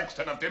 the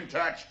sexton of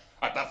Dymchurch,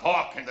 at the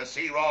fork in the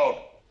sea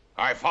road.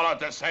 I followed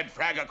the said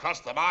Frag across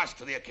the marsh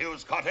to the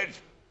accused's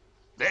cottage.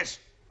 This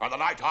on the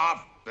night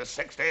of the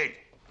 16th.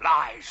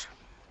 Lies.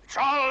 It's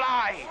all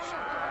lies.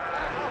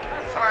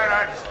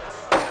 Silence.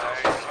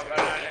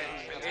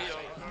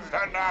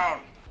 Stand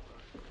down.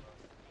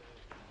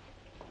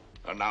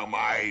 And now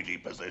my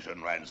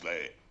deposition,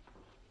 Ransley.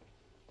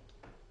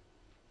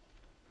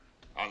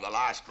 On the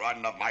last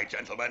run of my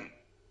gentlemen,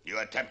 you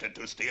attempted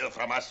to steal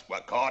from us,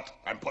 were caught,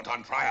 and put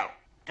on trial.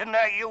 Didn't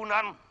hurt you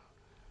none.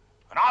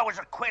 And I was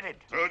acquitted.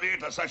 Through the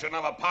intercession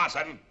of a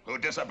parson who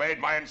disobeyed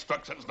my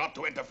instructions not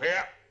to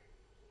interfere.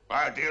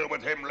 I'll deal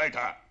with him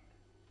later.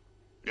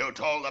 You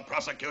told the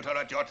prosecutor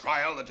at your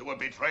trial that you would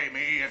betray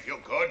me if you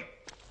could.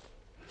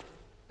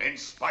 In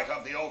spite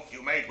of the oath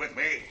you made with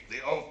me,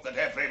 the oath that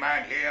every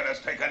man here has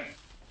taken.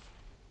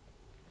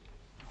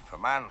 If a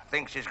man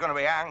thinks he's going to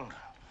be hanged,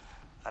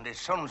 and his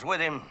son's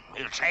with him,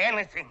 he'll say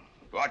anything.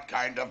 What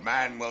kind of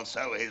man will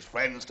sell his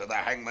friends to the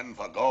hangman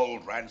for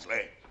gold,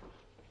 Ransley?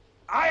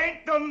 I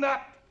ain't done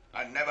that.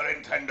 And never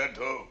intended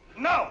to?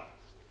 No.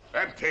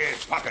 Empty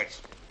his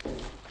pockets.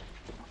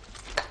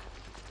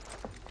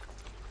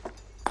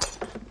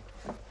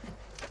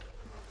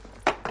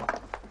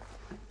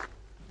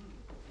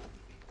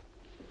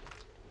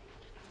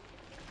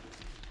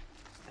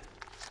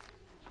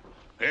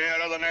 Here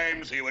are the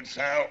names he would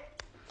sell.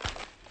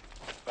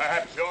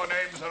 Perhaps your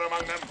names are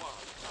among them.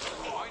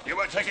 You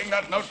were taking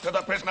that note to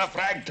the prisoner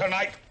Frag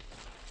tonight?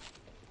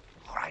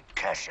 All right,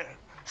 Cassia.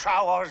 So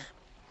I was.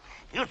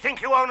 You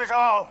think you own us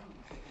all.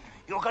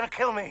 You were going to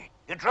kill me.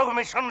 You drove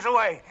my sons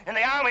away, and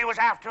the army was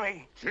after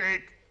me.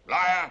 Cheat,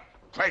 liar,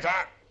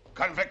 traitor,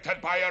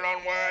 convicted by your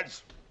own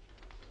words.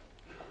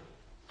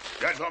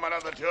 Gentlemen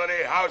of the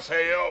jury, how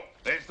say you?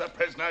 Is the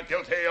prisoner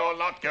guilty or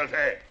not guilty?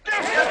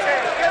 Guilty!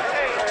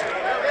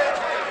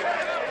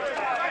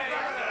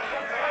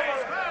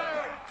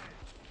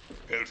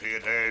 Guilty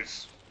it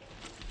is.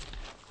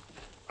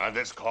 And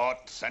this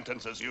court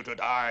sentences you to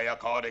die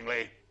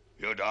accordingly.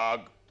 You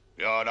dog,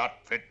 you're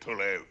not fit to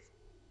live.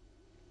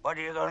 What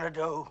are you going to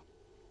do?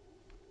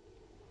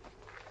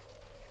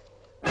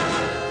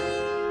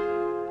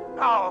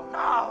 No,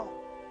 no.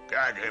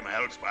 Gag him,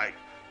 Hellspite.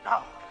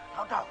 No,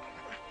 no, don't.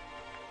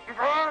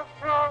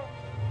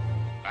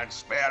 And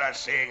spare us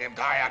seeing him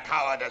die a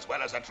coward as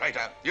well as a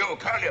traitor. You,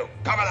 Curlew,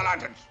 cover the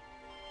lanterns.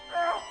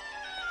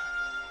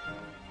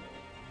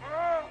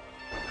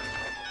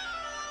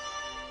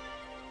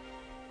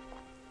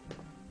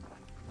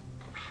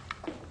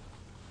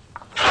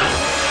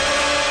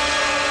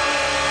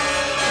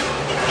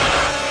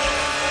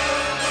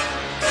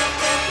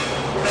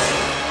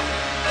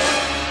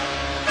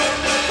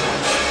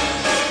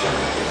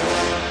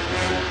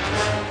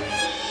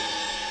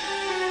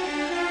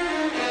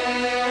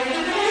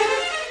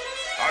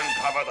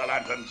 Uncover the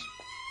lanterns.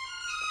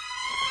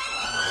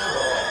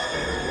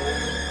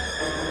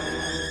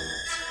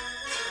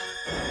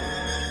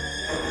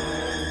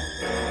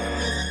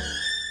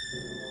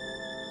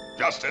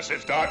 Justice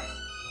is done.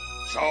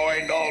 So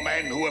end all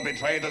men who have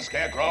betrayed the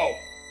Scarecrow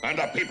and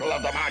the people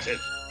of the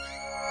marshes.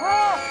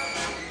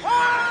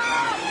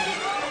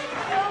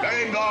 Let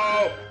him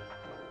go.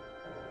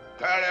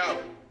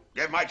 Curlew,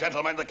 give my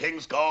gentlemen the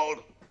king's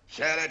gold.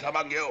 Share it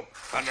among you.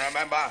 And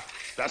remember,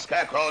 the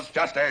Scarecrow's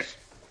justice.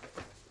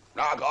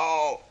 Now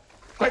go.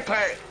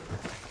 Quickly.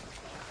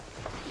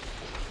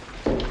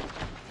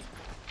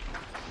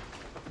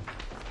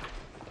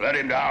 Let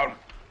him down.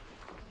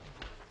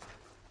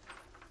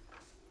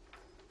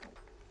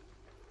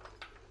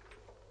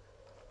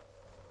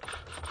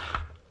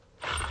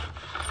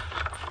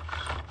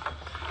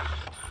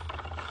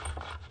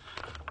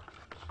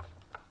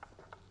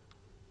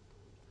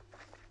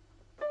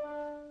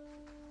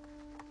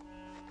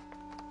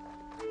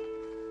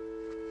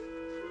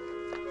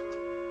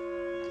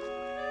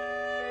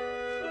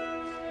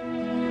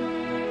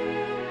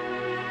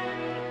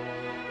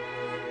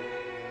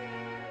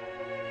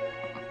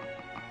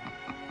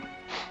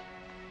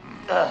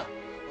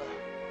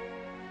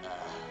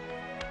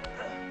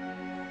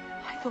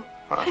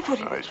 I thought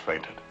he... No, he's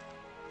fainted.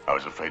 I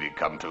was afraid he'd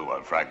come to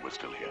while Frank was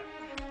still here.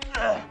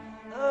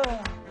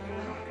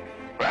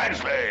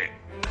 Ransley!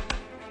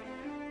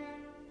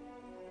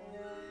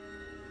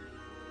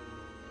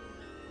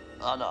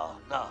 Oh, no.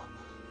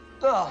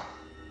 No.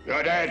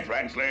 You're dead,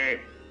 Ransley.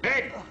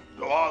 Dead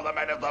to all the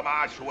men of the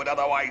Marsh who would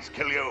otherwise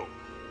kill you.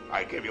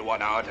 I give you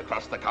 1 hour to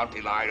cross the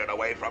county line and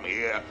away from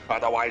here,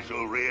 otherwise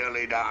you'll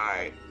really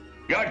die.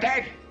 You're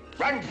dead!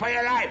 Run for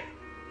your life!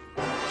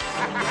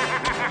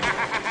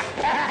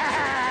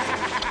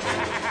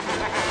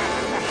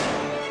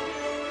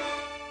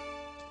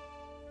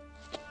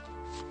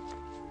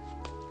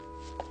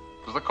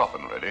 Is the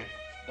coffin ready?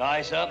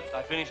 Aye, sir.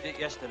 I finished it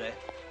yesterday.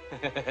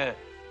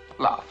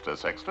 Laughter,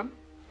 Sexton.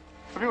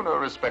 Have you no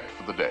respect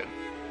for the dead?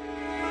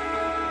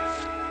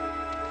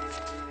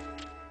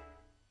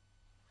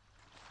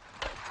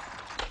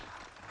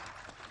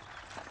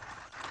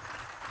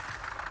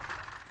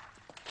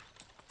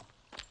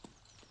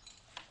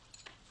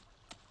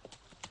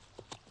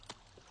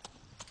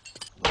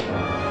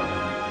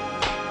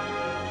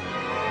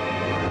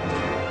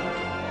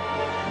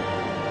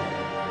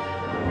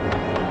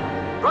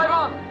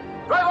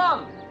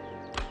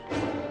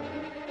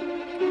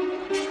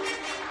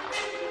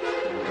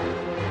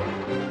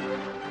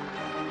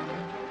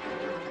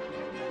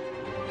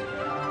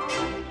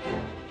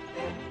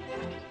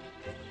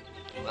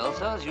 Well,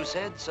 sir, as you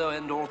said, so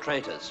end all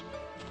traitors.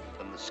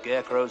 And the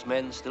Scarecrow's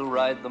men still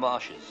ride the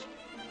marshes.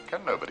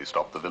 Can nobody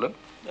stop the villain?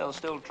 They'll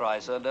still try,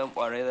 sir. Don't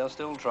worry, they'll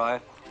still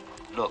try.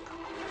 Look.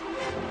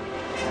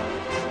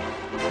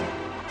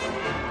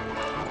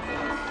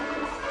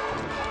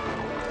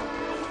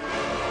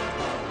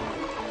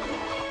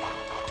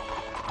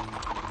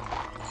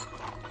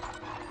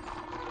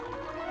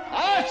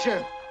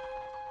 Archie!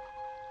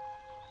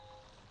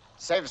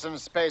 Save some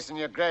space in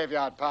your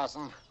graveyard,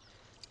 Parson,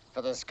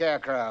 for the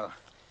Scarecrow.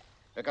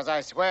 Because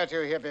I swear to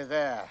you he'll be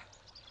there.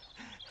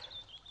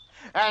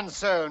 And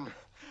soon.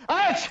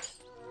 Arch!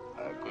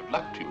 Good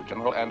luck to you,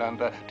 General, and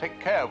take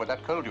care with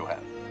that cold you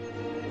have.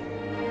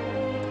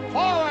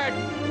 Forward!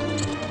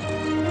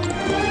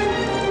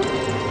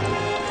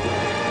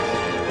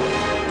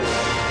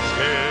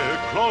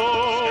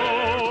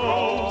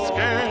 Scarecrow,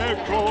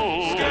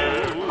 Scarecrow,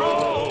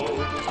 Scarecrow.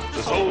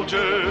 The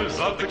soldiers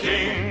of the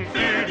king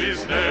feared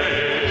his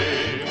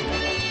name.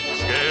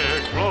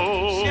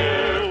 Scarecrow,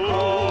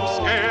 Scarecrow,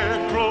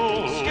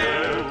 Scarecrow,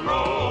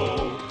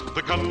 Scarecrow.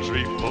 The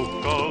country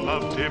folk all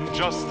loved him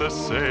just the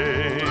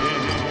same.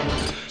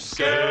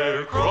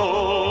 Scarecrow,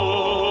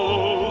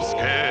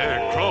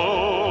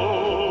 Scarecrow,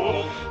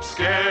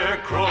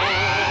 Scarecrow.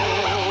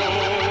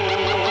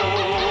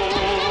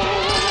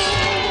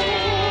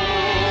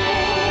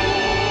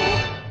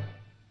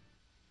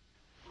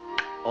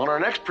 On our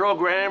next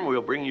program,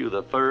 we'll bring you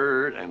the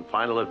third and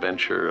final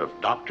adventure of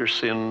Dr.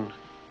 Sin,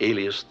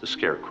 alias the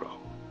Scarecrow.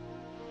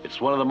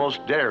 It's one of the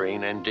most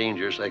daring and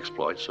dangerous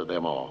exploits of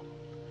them all.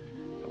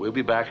 We'll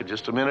be back in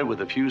just a minute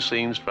with a few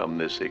scenes from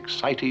this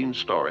exciting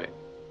story.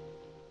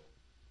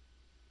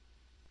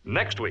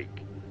 Next week,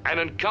 an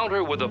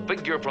encounter with a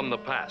figure from the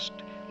past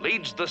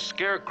leads the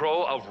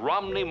Scarecrow of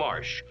Romney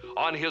Marsh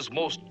on his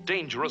most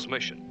dangerous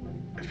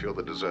mission. If you're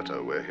the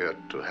deserter, we're here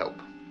to help,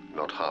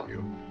 not harm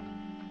you.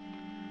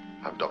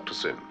 I'm Dr.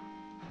 Sin.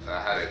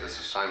 Harry, this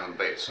is Simon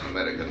Bates, an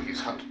American.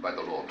 He's hunted by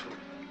the law, too.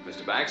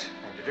 Mr. Banks?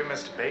 Did you,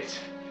 Mr. Bates?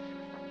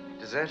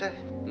 Deserter?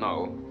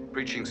 No.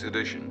 Preaching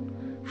sedition.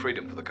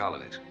 Freedom for the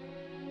colonies.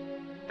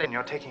 Then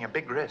you're taking a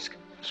big risk.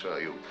 Sir,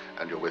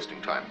 you're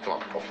wasting time. Come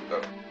on, off we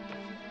go.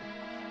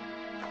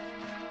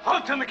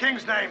 Halt in the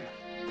king's name!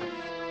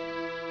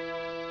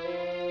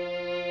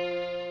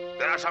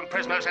 There are some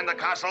prisoners in the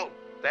castle.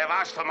 They've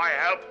asked for my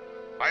help.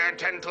 I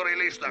intend to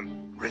release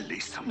them.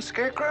 Release them,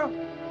 Scarecrow?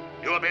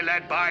 You will be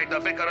led by the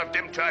vicar of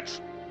Dymchurch,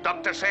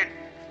 Dr. Sin.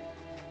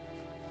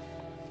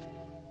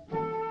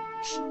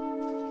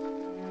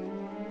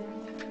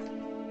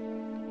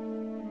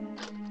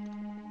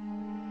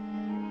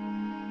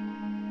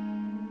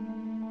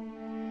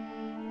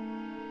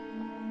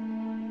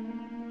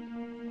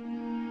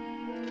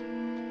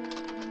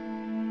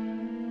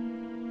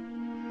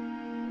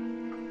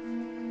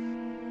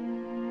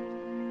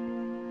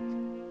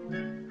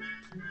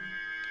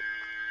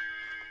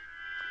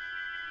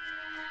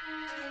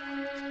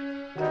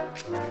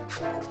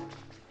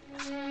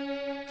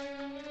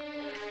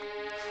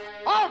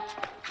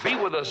 Be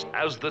with us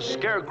as the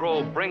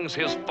Scarecrow brings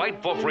his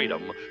fight for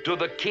freedom to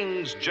the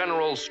King's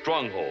General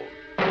Stronghold.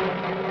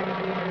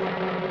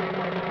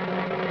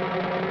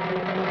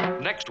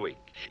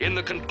 in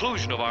the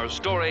conclusion of our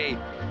story,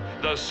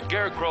 The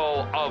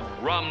Scarecrow of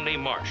Romney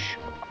Marsh,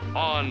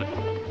 on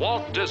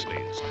Walt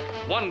Disney's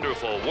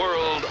Wonderful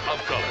World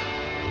of Color.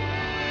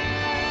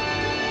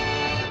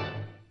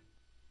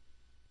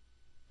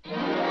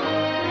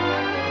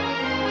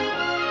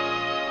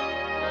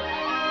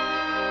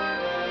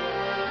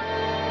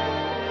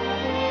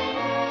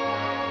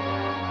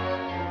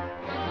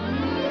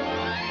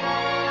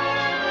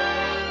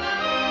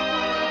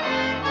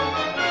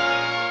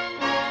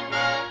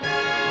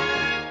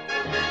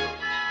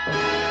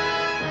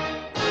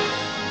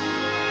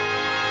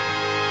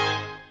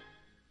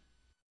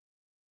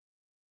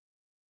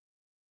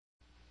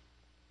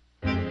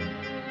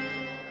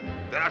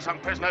 There are some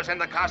prisoners in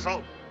the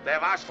castle. They've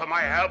asked for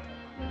my help.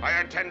 I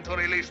intend to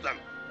release them.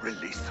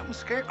 Release them,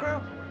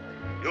 Scarecrow?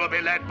 You will be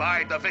led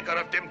by the vicar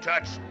of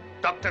Dimchurch,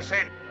 Dr.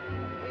 Sin.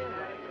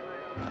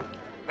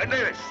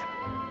 Davis,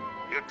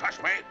 you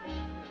trust me?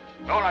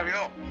 All of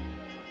you?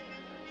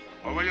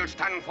 Or will you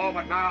stand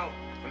forward now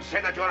and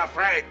say that you're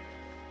afraid?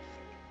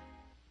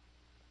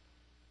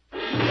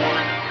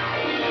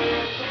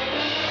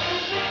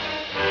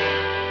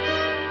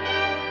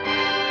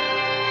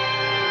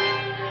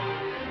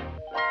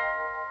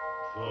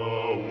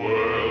 The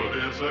world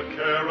is a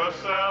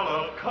carousel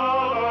of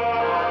color.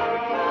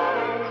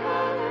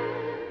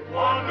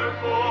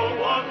 Wonderful,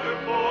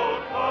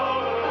 wonderful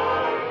color.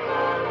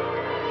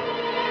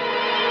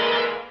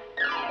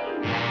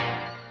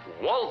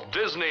 Walt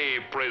Disney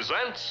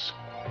presents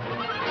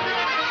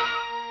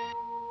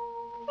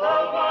The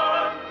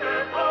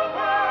Wonderful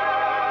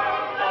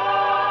World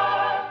of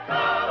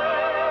Color.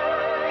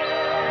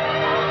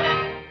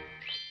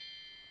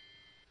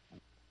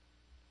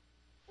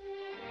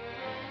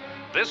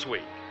 This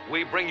week,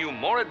 we bring you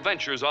more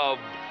adventures of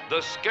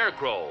The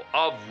Scarecrow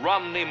of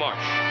Romney Marsh.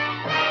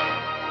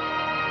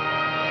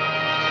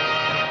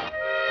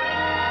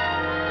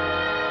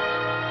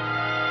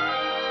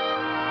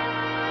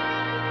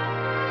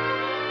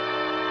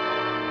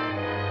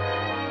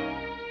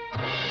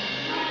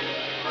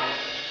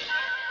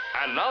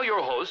 And now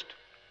your host,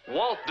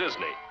 Walt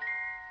Disney.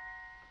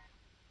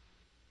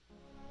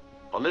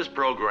 On this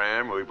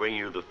program, we bring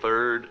you the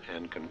third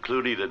and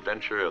concluding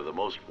adventure of the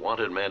most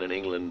wanted man in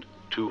England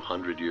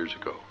 200 years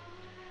ago.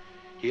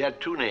 He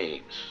had two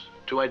names,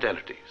 two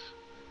identities.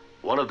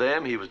 One of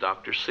them, he was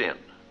Dr. Sin,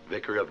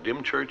 vicar of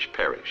Dimchurch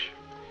Parish.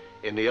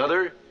 In the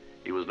other,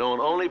 he was known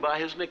only by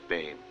his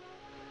nickname,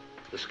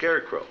 the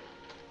Scarecrow.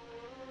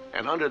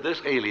 And under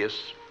this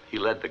alias, he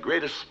led the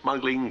greatest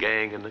smuggling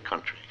gang in the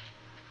country.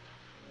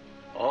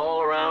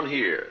 All around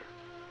here,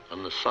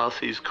 on the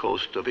southeast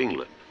coast of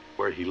England,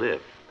 where he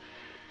lived.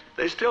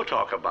 They still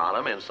talk about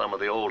him in some of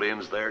the old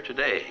inns there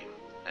today.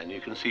 And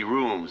you can see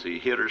rooms he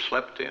hid or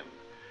slept in,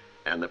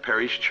 and the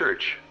parish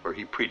church where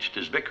he preached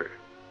as vicar.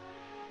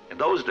 In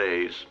those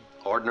days,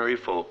 ordinary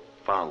folk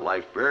found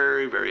life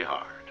very, very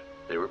hard.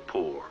 They were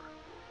poor,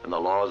 and the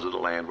laws of the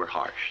land were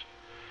harsh.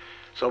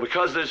 So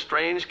because this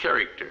strange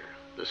character,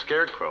 the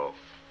Scarecrow,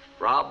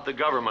 robbed the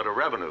government of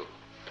revenue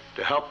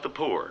to help the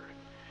poor,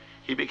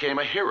 he became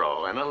a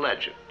hero and a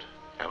legend.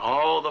 And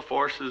all the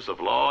forces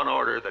of law and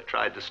order that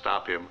tried to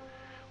stop him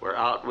were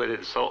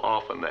outwitted so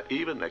often that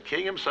even the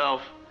king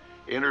himself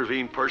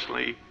intervened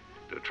personally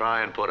to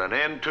try and put an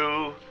end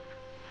to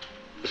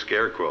the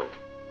Scarecrow.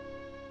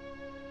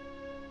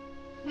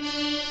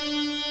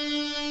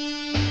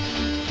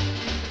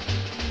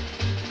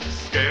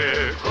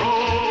 Scarecrow,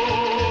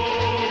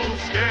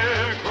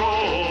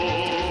 Scarecrow.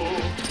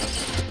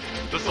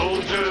 The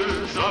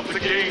soldiers of the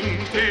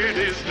king feared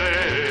his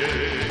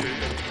name.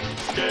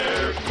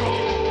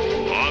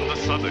 Scarecrow. On the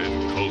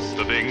southern coast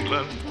of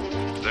England,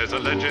 there's a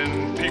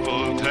legend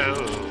people tell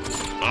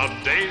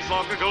of days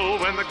long ago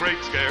when the great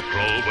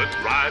Scarecrow would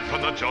ride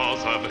from the jaws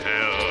of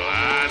hell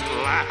and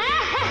laugh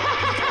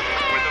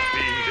with a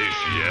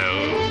fiendish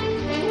yell.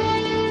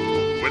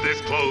 With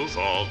his clothes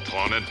all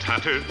torn and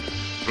tattered,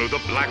 through the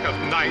black of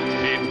night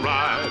he'd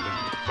ride.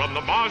 From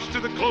the marsh to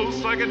the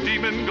close like a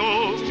demon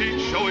ghost, he'd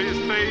show his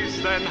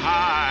face, then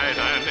hide,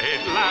 and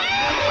he'd laugh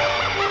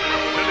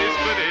till he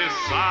split his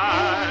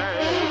side.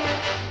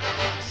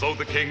 So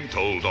the king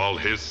told all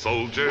his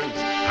soldiers,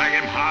 hang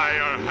him high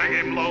or hang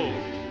him low,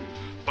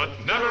 but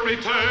never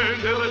return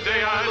till the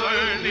day I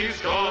learn he's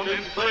gone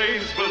in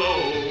flames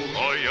below,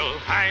 or you'll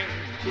hang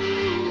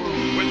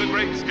with the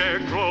great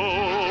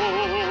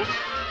Scarecrow.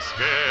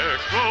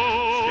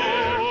 Scarecrow,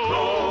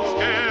 Scarecrow,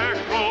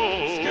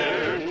 Scarecrow,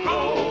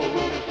 Scarecrow.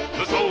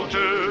 The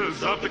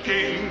soldiers of the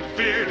king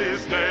feared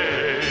his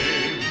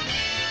name.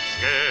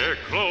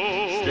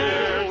 Scarecrow,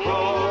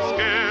 Scarecrow,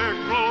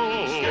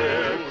 Scarecrow,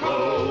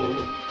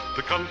 Scarecrow.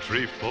 The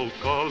country folk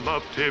all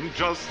loved him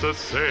just the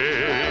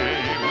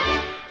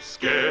same.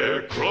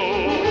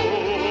 Scarecrow,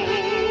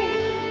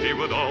 he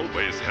would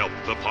always help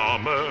the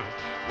farmer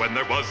when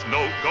there was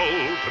no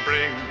gold to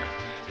bring.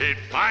 He'd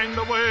find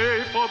a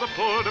way for the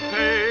poor to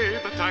pay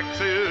the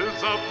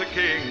taxes of the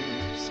king.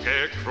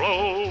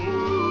 Scarecrow,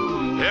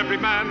 every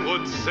man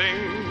would sing.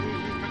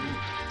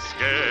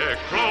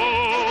 Scarecrow,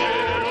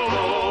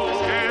 Scarecrow,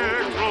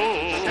 Scarecrow,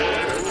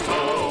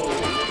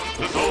 Scarecrow.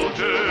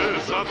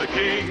 of the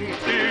king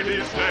cleared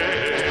his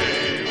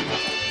name.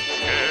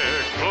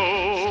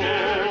 Scarecrow,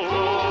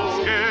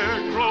 Scarecrow,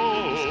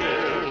 Scarecrow,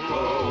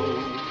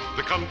 Scarecrow.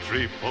 The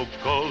country folk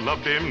all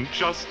loved him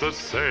just the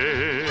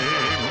same.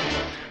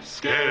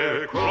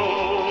 Scarecrow,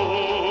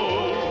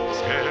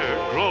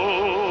 Scarecrow,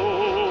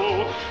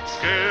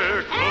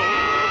 Scarecrow.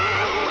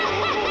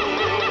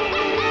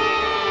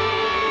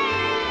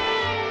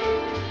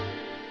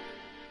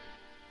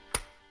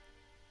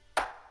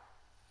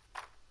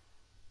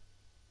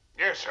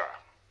 Yes, sir.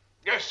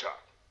 Yes, sir.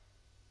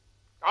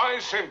 I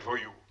sent for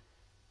you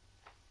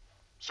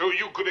so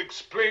you could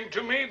explain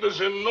to me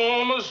this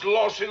enormous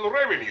loss in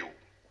revenue.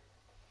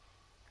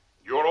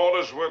 Your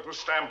orders were to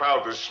stamp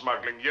out this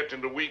smuggling, yet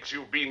in the weeks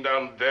you've been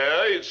down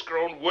there, it's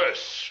grown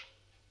worse.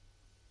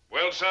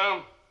 Well,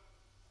 sir?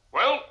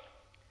 Well?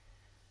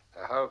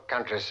 The whole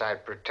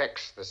countryside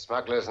protects the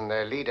smugglers and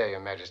their leader, Your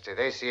Majesty.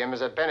 They see him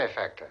as a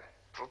benefactor.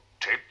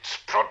 Protects.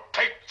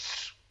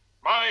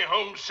 My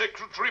Home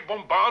Secretary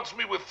bombards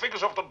me with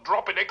figures of the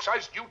drop in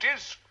excise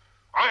duties.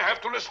 I have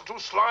to listen to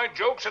sly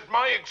jokes at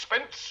my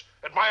expense,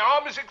 at my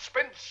army's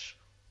expense.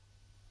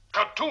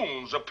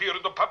 Cartoons appear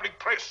in the public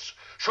press,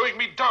 showing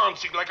me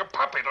dancing like a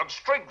puppet on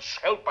strings,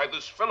 held by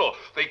this fellow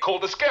they call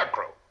the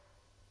Scarecrow.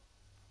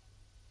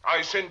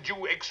 I send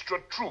you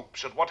extra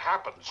troops, and what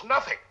happens?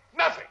 Nothing.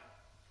 Nothing.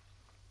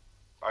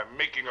 By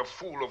making a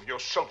fool of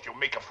yourself, you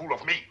make a fool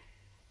of me.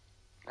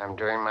 I'm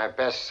doing my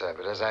best, sir,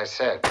 but as I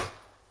said...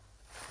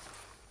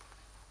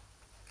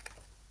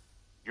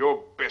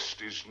 Your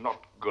best is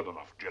not good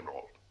enough,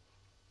 General.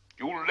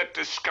 You let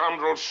this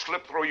scoundrel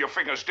slip through your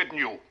fingers, didn't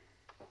you?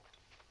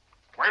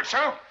 Well,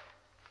 sir?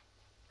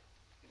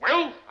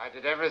 Well? I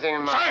did everything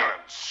in my...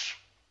 Silence!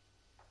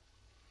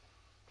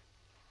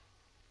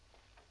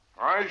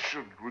 I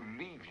should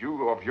relieve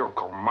you of your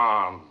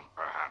command,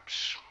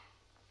 perhaps.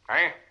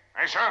 Eh?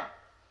 Eh, sir?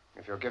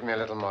 If you'll give me a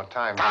little more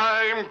time...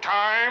 Time!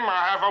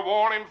 I have a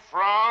war in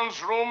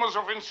France, rumors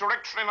of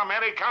insurrection in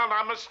America, and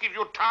I must give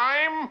you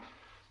time.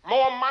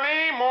 More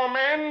money, more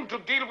men to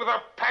deal with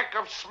a pack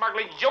of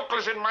smuggling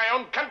yokels in my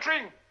own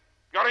country?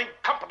 You're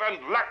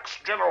incompetent,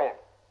 lax, General.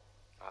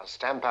 I'll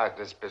stamp out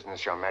this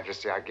business, Your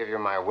Majesty. I give you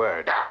my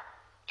word.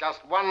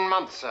 Just 1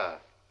 month, sir.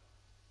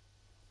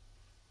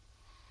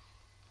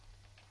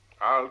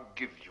 I'll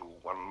give you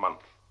 1 month.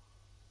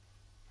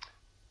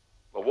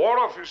 The War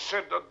Office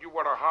said that you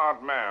were a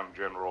hard man,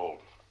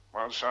 General.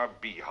 Well, sir,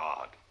 be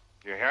hard.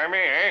 You hear me,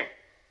 eh?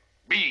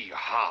 Be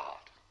hard.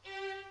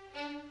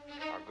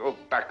 Now go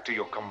back to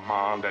your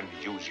command and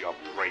use your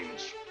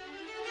brains.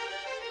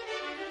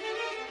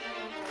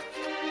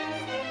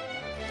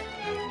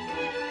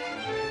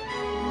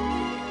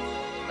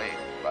 Slain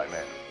by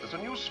men. There's a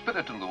new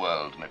spirit in the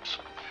world, Mips.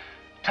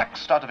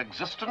 Taxed out of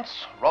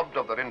existence, robbed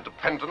of their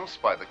independence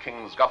by the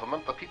king's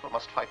government, the people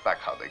must fight back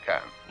how they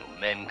can.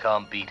 Men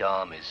can't beat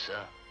armies,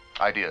 sir.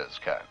 Ideas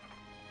can.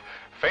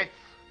 Faith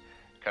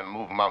can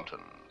move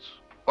mountains.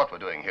 What we're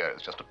doing here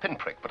is just a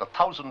pinprick, but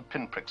 1,000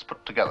 pinpricks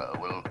put together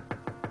will...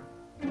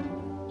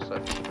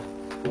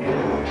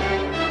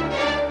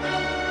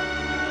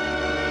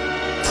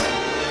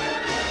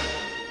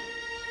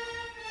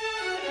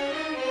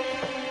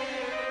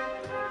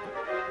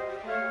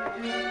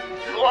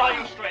 Who are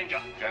you,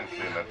 stranger?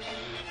 Gently, Lips.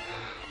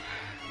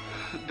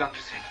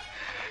 Dr. Sin.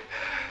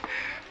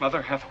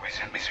 Mother Hathaway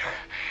sent me, sir.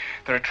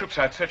 There are troops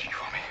out searching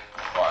for me.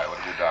 Why? What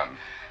have you done?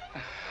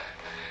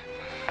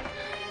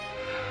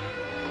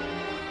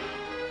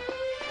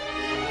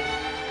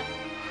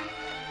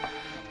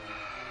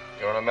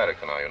 You're an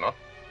American, are you not?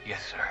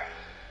 Yes, sir.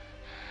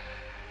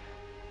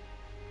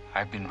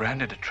 I've been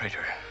branded a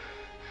traitor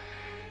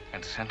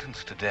and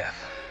sentenced to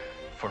death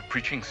for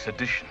preaching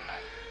sedition.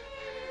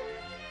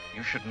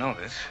 You should know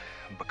this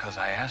because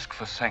I asked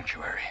for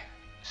sanctuary.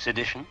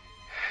 Sedition?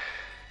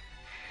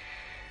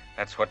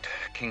 That's what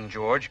King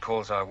George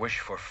calls our wish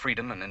for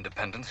freedom and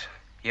independence.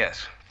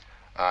 Yes.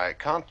 I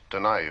can't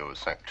deny you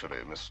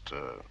sanctuary,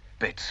 Mr...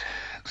 Bates.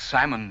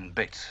 Simon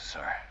Bates,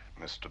 sir.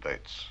 Mr.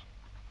 Bates.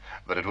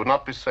 But it would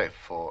not be safe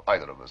for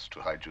either of us to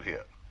hide you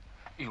here.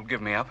 You'll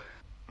give me up?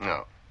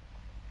 No.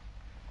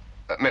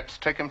 Mips,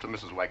 take him to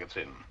Mrs. Waggett's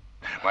inn.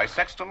 My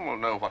sexton will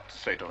know what to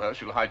say to her.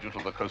 She'll hide you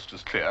till the coast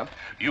is clear.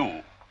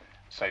 You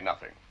say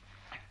nothing.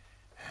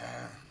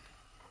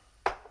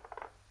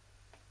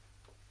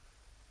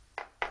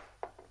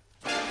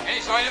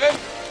 Any sign of him?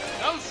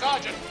 No,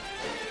 Sergeant.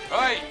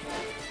 Right,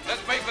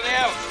 let's make for the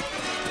house.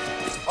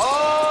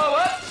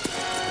 Forward!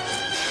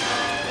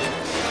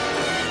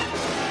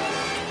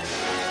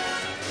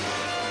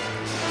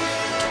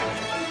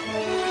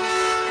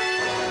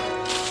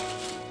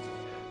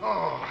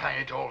 Oh,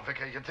 hang it all,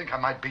 Vicar. You'd think I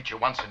might beat you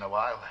once in a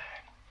while.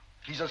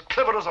 He's as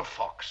clever as a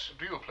fox.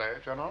 Do you play,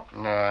 General?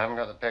 No, I haven't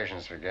got the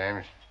patience for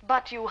games.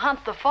 But you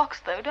hunt the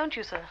fox, though, don't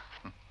you, sir?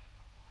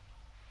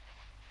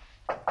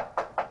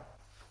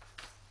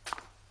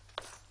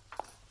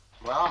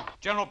 Well?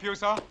 General Pugh,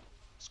 sir.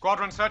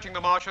 Squadron searching the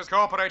marshes,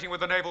 cooperating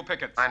with the naval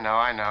pickets. I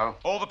know.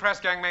 All the press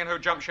gang men who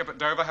jumped ship at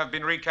Dover have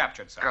been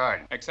recaptured, sir.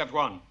 Good. Except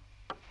one.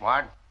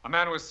 What? A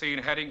man was seen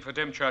heading for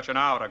Dymchurch an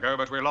hour ago,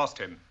 but we lost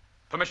him.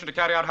 Permission to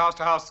carry out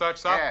house-to-house search,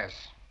 sir?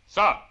 Yes.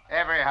 Sir!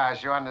 Every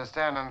house, you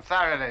understand, and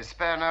thoroughly.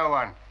 Spare no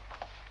one.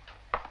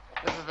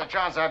 This is the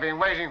chance I've been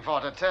waiting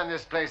for to turn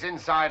this place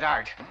inside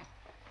out.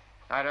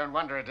 I don't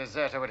wonder a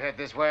deserter would head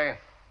this way.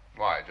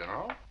 Why,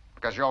 General?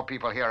 Because your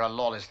people here are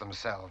lawless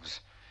themselves.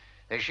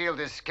 They shield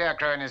this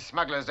Scarecrow and his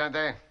smugglers, don't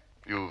they?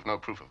 You've no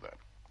proof of that.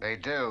 They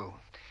do.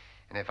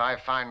 And if I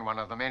find one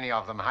of them, any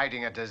of them,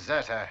 hiding a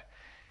deserter,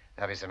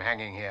 there'll be some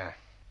hanging here.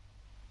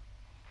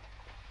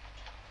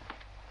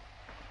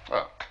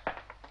 Well,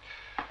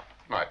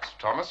 night,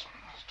 Thomas.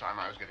 It's time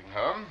I was getting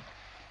home.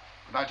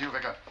 Good night to you,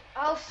 Vicar.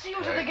 I'll see you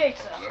to Okay. the gate,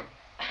 sir. Hello.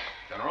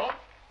 General?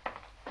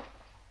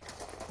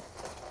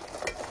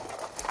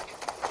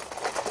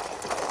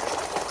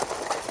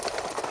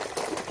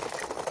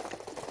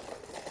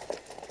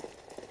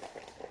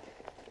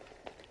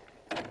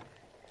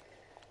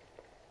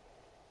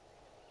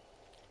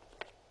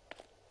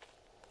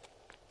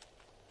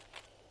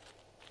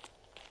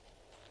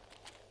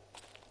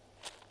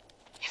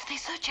 If they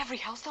search every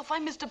house, they'll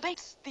find Mr.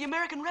 Bates, the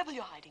American rebel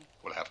you're hiding.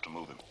 We'll have to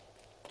move him.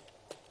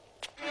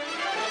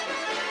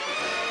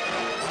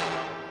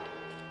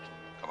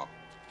 Come on.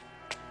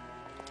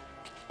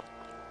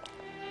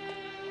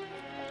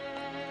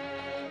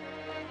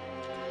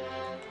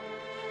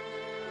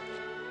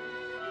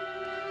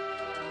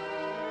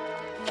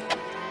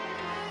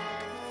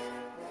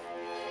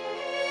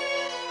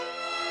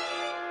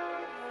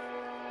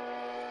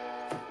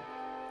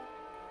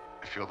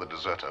 If you're the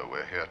deserter,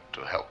 we're here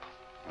to help,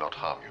 not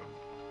harm you.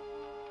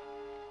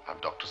 I'm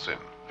Dr. Sim,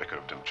 Vicar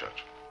of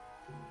Dymchurch.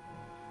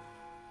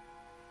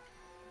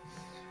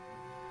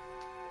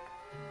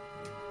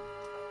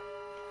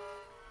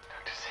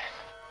 Dr. Sim.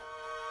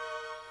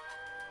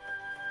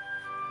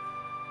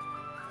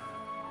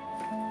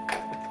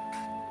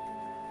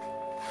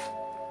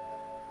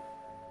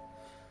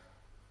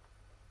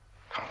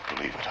 Can't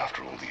believe it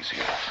after all these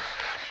years.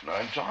 You know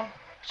him, John?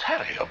 It's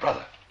Harry, your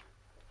brother.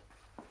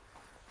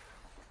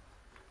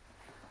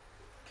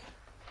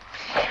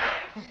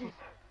 I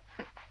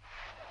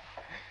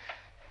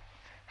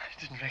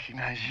didn't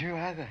recognize you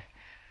either.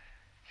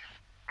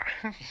 You've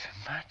grown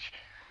so much.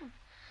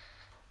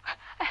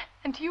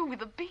 And you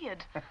with a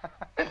beard.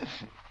 And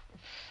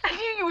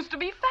you used to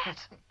be fat.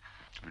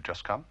 Have you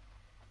just come?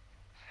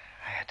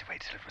 I had to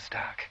wait till it was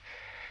dark.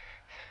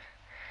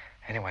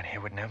 Anyone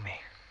here would know me.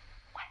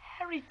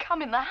 Harry,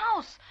 come in the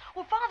house.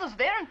 Well, Father's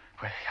there and...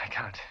 Well, I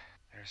can't.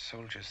 There are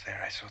soldiers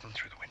there. I saw them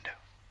through the window.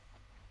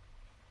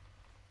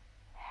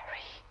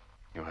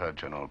 You heard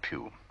General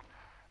Pugh.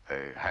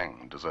 They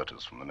hang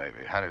deserters from the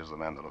Navy. Harry's the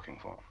man they're looking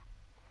for.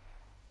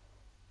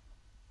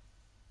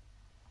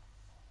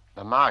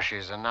 The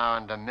Marshes are now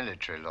under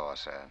military law,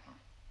 sir.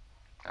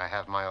 I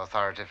have my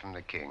authority from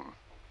the King.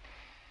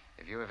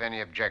 If you have any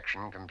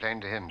objection,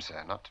 complain to him,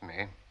 sir, not to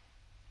me.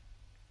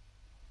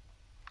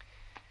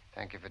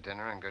 Thank you for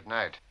dinner and good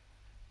night.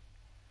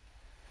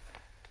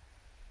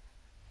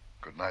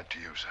 Good night to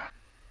you, sir.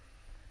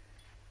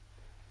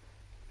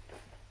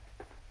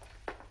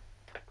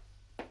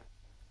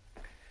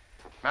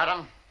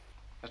 Madam,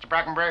 Mr.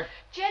 Brackenbury.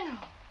 General,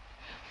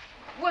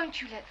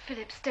 won't you let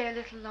Philip stay a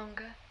little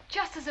longer?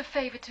 Just as a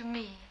favor to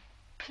me,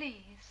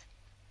 please.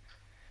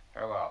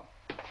 Very well.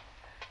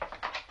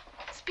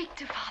 Speak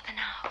to Father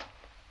now.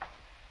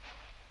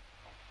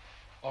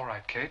 All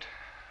right, Kate.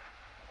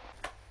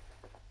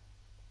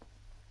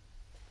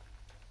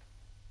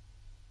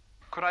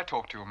 Could I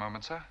talk to you a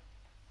moment, sir?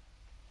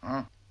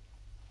 Hmm?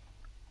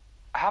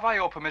 Have I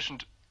your permission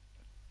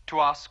to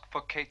ask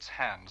for Kate's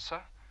hand,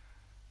 sir?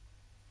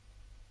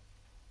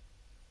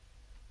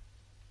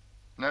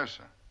 No,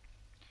 sir.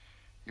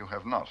 You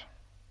have not.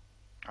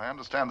 I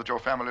understand that your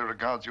family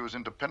regards you as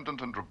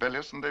independent and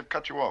rebellious, and they've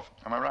cut you off.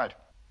 Am I right?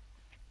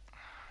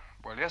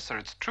 Well, yes, sir,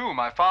 it's true.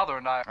 My father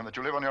and I... And that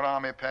you live on your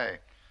army pay.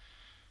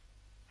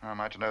 Am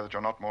I to know that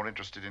you're not more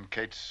interested in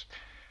Kate's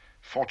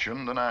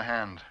fortune than her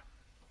hand?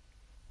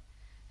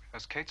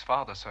 As Kate's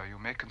father, sir, you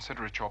may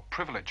consider it your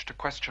privilege to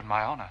question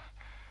my honor.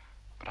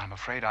 But I'm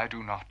afraid I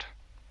do not.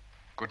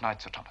 Good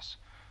night, Sir Thomas.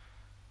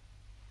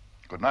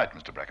 Good night,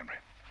 Mr. Brackenbury.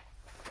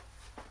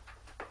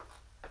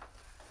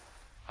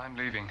 I'm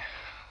leaving.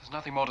 There's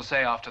nothing more to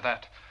say after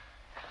that.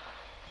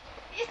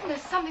 Isn't there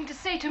something to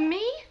say to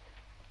me?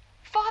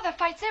 Father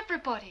fights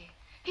everybody.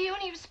 He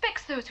only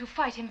respects those who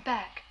fight him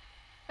back.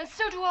 And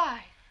so do I.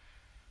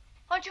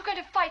 Aren't you going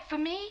to fight for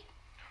me?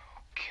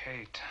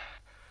 Kate.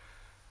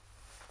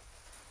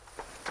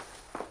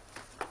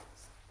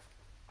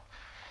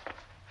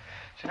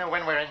 Do you know,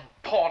 when we're in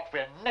port,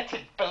 we're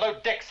netted below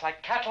decks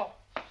like cattle.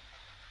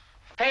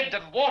 Fed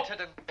and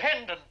watered and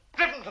penned and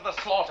driven to the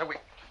slaughter.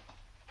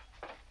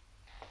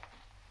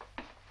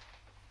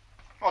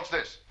 What's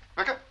this?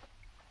 Vicar?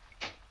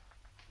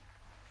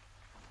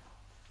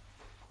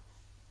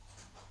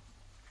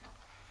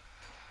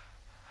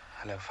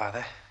 Hello,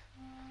 Father.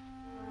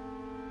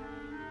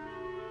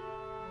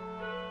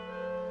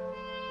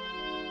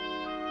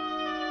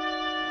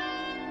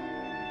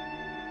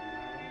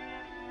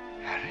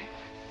 Harry?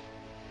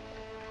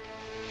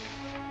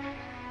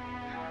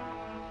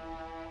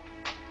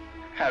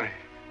 Harry.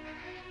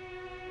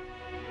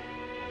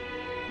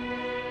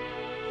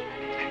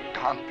 It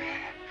can't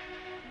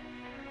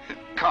be. It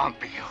can't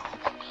be you.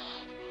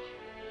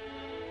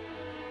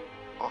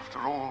 After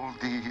all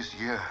these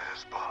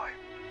years, boy.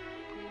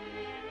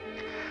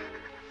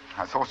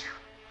 I thought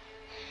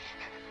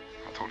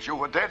you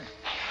were dead.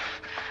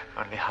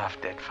 Only half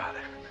dead,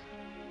 Father.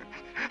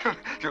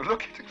 You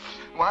look at it.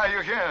 Why are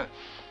you here?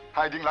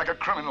 Hiding like a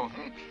criminal.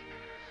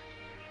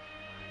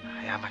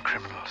 I am a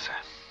criminal, sir.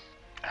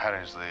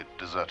 Harry's the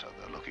deserter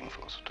they're looking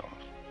for, Sir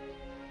Thomas.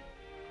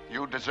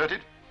 You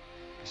deserted?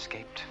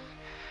 Escaped.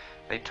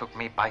 They took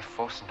me by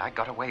force, and I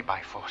got away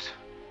by force.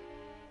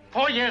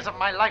 4 years of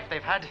my life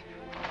they've had.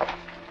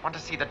 Want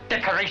to see the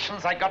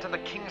decorations I got in the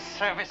King's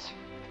service?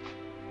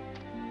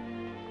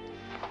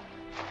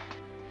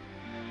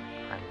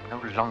 I'm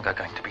no longer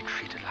going to be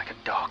treated like a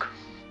dog.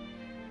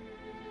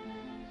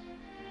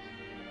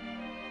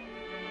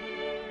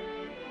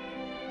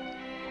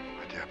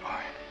 My dear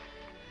boy.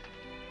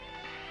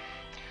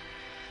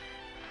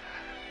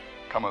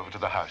 Come over to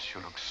the house.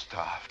 You look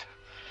starved.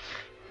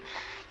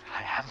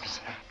 I am,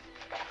 sir.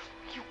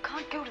 You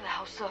can't go to the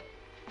house, sir.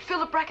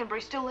 Philip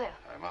Brackenbury's still there.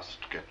 I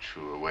must get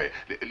you away.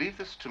 Leave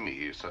this to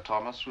me, Sir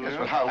Thomas, will Yes, you?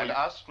 but how will And you-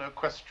 ask no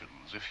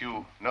questions. If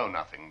you know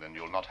nothing, then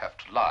you'll not have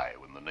to lie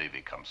when the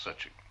Navy comes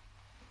searching.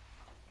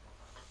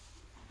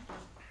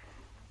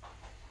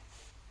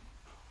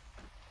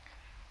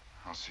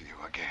 I'll see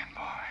you again,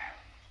 boy.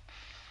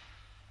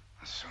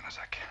 As soon as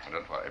I can.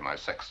 Don't worry, my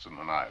sexton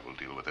and I will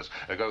deal with this.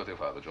 Go with your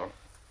father, John.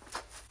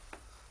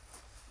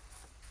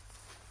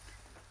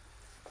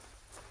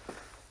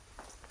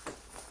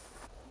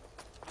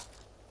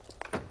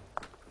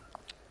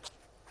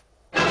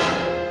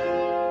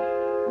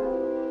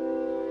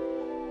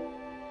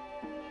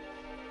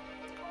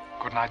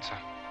 Good night, sir.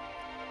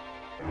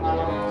 Do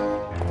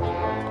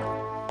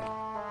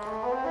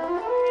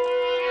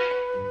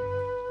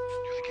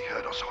you think he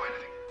heard or saw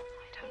anything?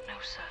 I don't know,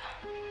 sir.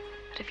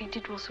 But if he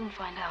did, we'll soon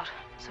find out.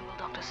 So will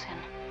Dr. Sin.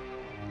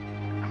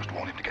 I must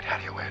warn him to get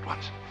Harry away at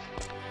once.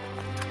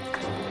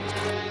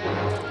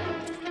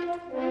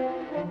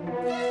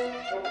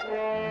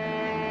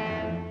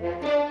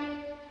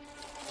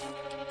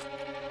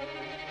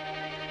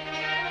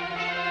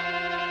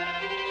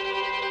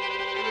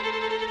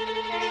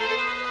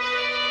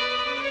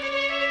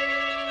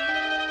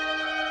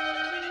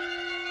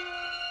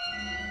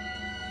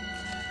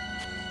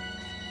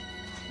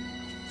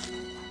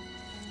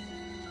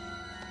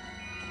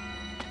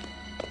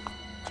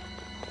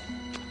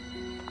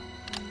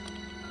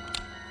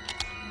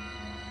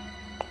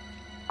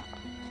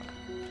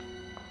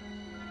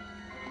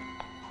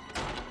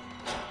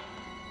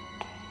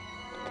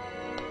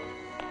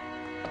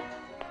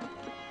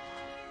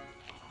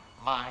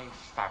 My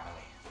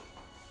family.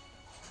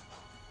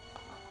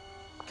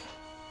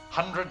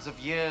 Hundreds of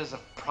years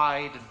of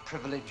pride and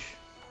privilege.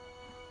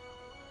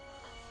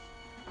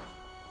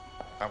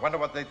 I wonder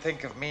what they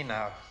think of me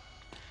now.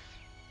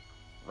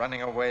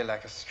 Running away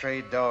like a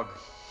stray dog.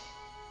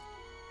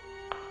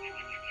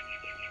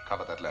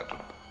 Cover that lantern.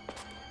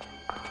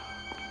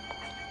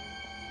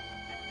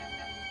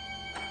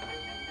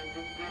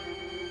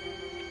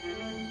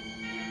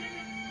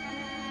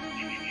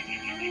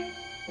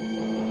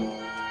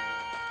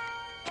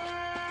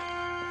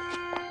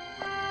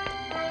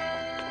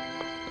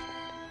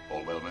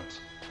 All well, Mips?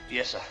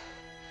 Yes, sir.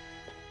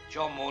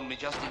 John warned me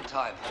just in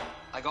time.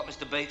 I got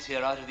Mr. Bates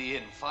here out of the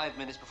inn 5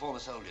 minutes before the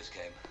soldiers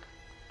came.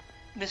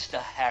 Mr.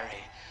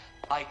 Harry,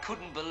 I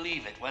couldn't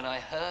believe it when I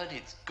heard.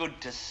 It's good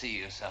to see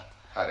you, sir.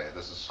 Harry,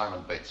 this is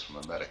Simon Bates from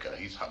America.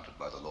 He's hunted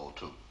by the law,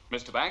 too.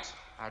 Mr. Banks?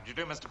 How'd you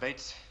do, Mr.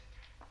 Bates?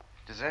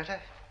 Deserter?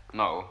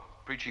 No.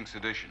 Preaching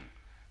sedition.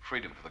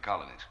 Freedom for the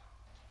colonies.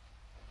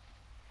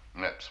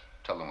 Mips,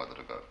 tell them whether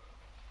to go.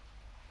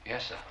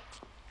 Yes, sir.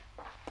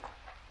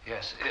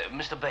 Yes,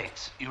 Mr.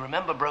 Bates, you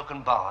remember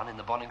Broken Barn in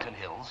the Bonington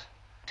Hills?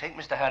 Take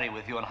Mr. Harry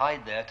with you and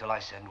hide there till I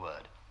send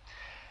word.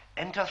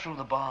 Enter through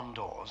the barn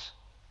doors,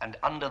 and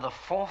under the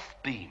 4th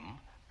beam,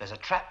 there's a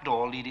trap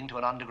door leading to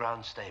an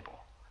underground stable.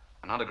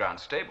 An underground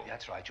stable?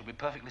 That's right. You'll be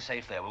perfectly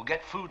safe there. We'll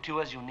get food to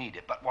you as you need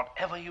it, but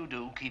whatever you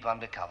do, keep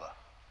under cover.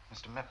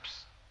 Mr.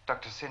 Mipps,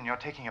 Dr. Sin, you're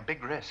taking a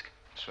big risk.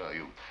 Sir,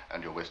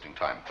 you're wasting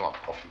time. Come on,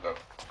 off you go.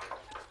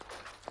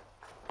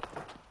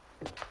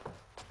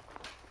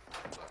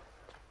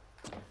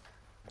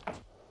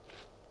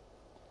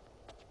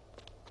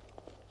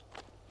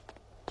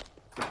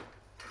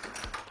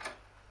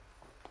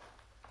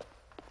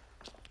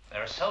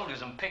 There are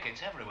soldiers and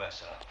pickets everywhere,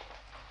 sir.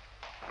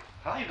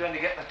 How are you going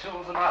to get the two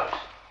of them out?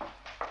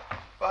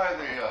 By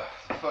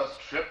the first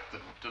ship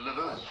that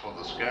delivers for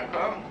the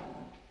Scarecrow.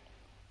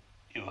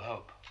 You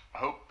hope.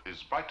 Hope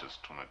is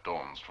brightest when it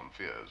dawns from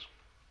fears.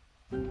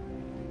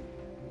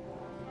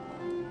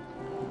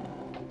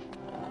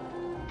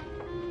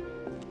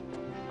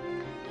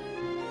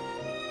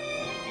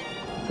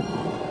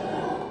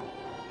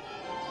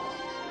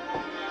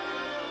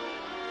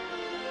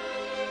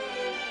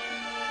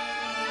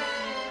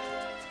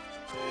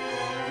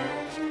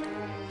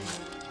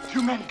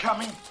 Two men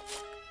coming.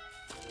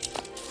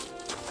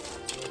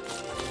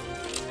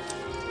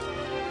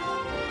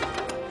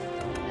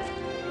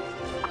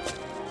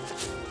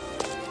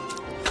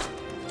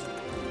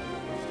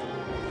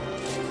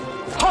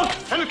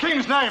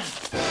 king's name?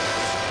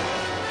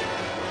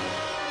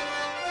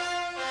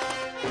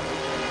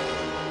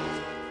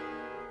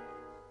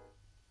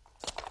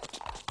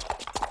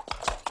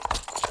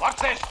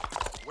 What's this?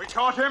 We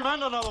caught him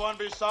and another one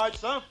besides,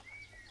 sir.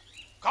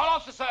 Call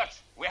off the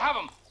search. We have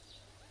him.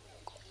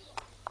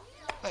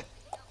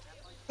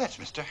 That's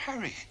Mr.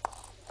 Harry,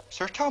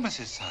 Sir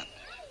Thomas's son.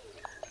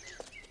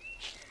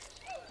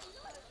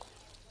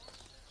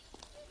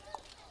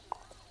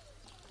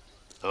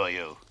 Who are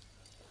you?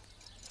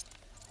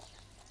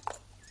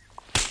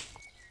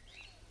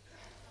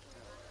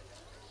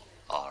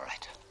 All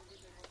right.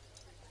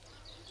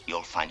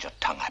 You'll find your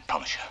tongue, I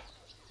promise you.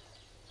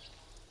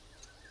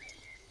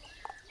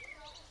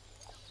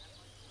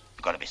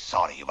 You've got to be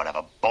sorry you were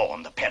ever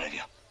born, the pair of you.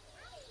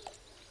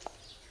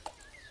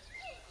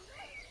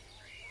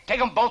 Take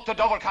them both to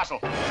Dover Castle.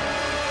 They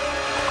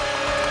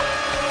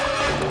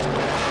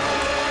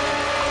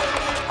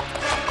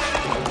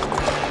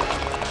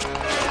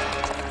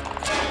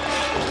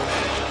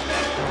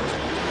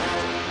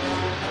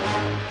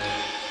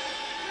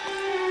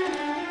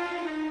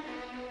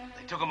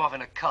took them off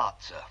in a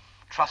cart, sir.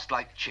 Trussed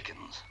like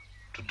chickens.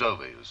 To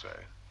Dover, you say?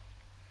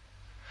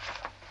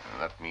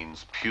 And that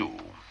means Pew.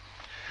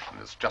 And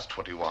it's just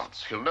what he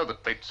wants. He'll know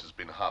that Bates has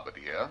been harbored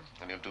here,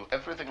 and he'll do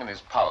everything in his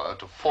power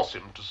to force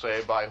him to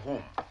say by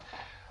whom.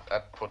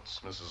 That puts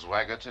Mrs.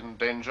 Waggett in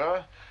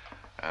danger,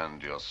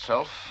 and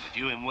yourself. But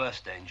you in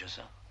worse danger,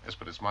 sir. Yes,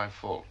 but it's my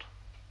fault.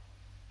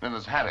 Then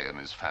there's Harry and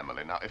his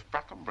family. Now, if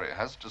Brackenbury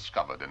has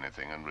discovered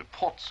anything and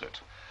reports it...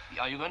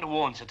 Are you going to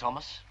warn Sir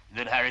Thomas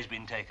that Harry's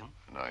been taken?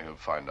 No, he'll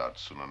find out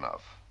soon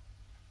enough.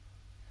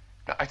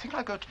 Now, I think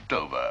I'll go to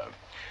Dover,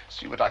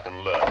 see what I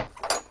can learn.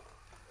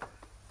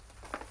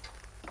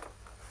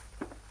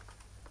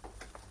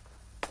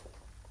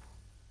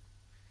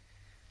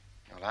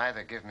 You'll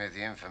either give me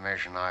the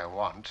information I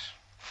want,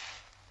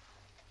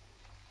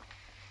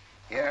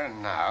 here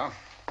and now,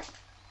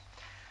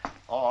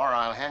 or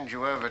I'll hand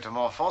you over to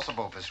more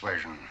forcible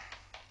persuasion.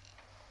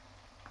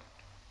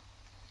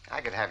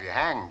 I could have you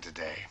hanged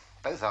today,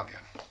 both of you.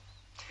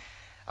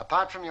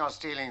 Apart from your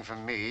stealing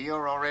from me,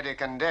 you're already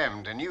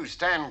condemned, and you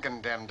stand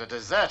condemned, a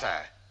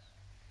deserter.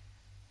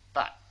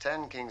 But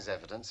 10 King's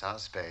evidence, I'll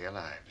spare your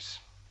lives.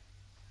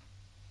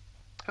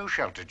 Who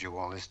sheltered you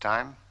all this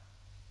time?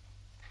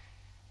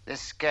 This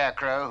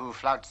Scarecrow who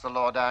flouts the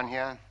law down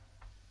here?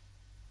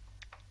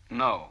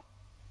 No.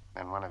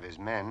 Then one of his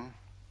men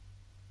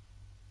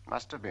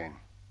must have been.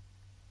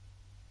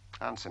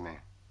 Answer me.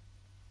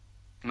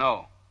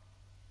 No.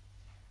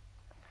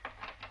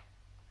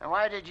 And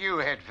why did you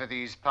head for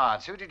these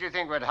parts? Who did you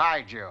think would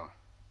hide you?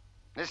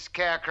 This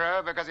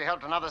Scarecrow because he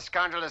helped another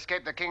scoundrel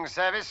escape the king's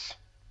service?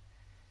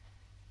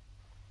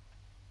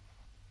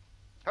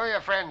 Who are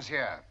your friends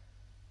here?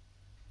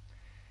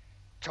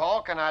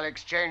 Talk and I'll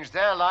exchange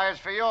their lives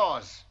for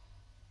yours.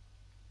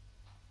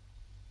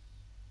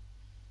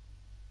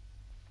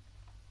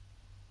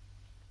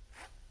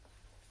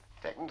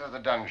 Take them to the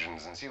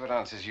dungeons and see what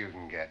answers you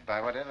can get,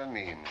 by whatever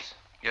means.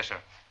 Yes, sir.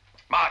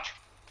 March!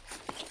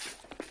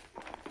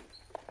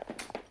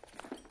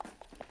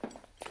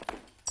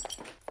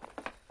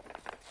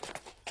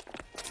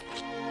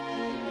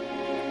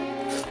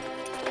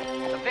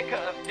 The vicar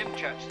of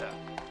Dymchurch, sir.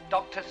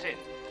 Dr. Sin.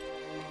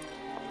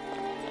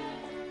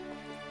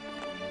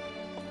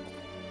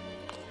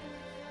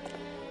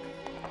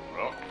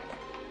 Well,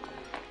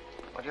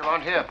 what do you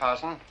want here,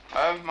 Parson?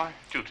 My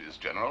duties,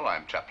 General.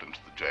 I'm chaplain to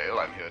the jail.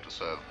 I'm here to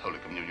serve Holy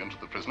Communion to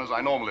the prisoners.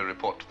 I normally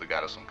report to the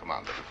garrison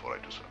commander before I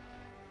do so.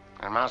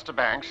 And Master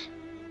Banks?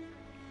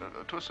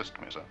 To assist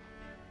me, sir.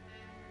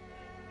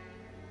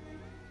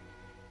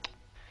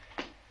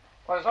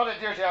 Well, it's not a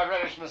duty I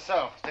relish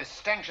myself. This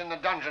stench in the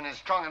dungeon is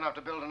strong enough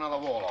to build another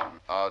wall on.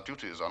 Our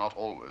duties are not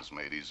always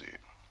made easy.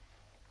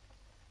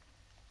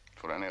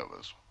 For any of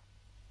us.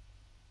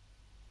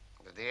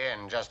 But the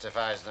end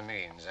justifies the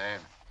means, eh?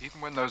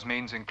 Even when those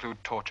means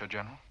include torture,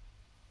 General?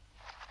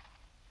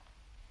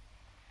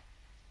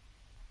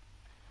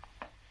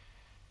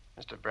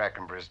 Mr.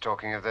 Brackenbury is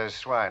talking of those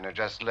swine who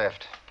just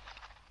left.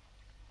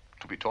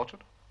 To be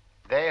tortured?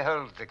 They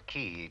hold the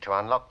key to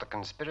unlock the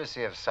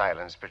conspiracy of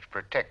silence which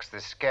protects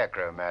this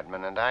Scarecrow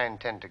madman, and I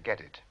intend to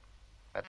get it.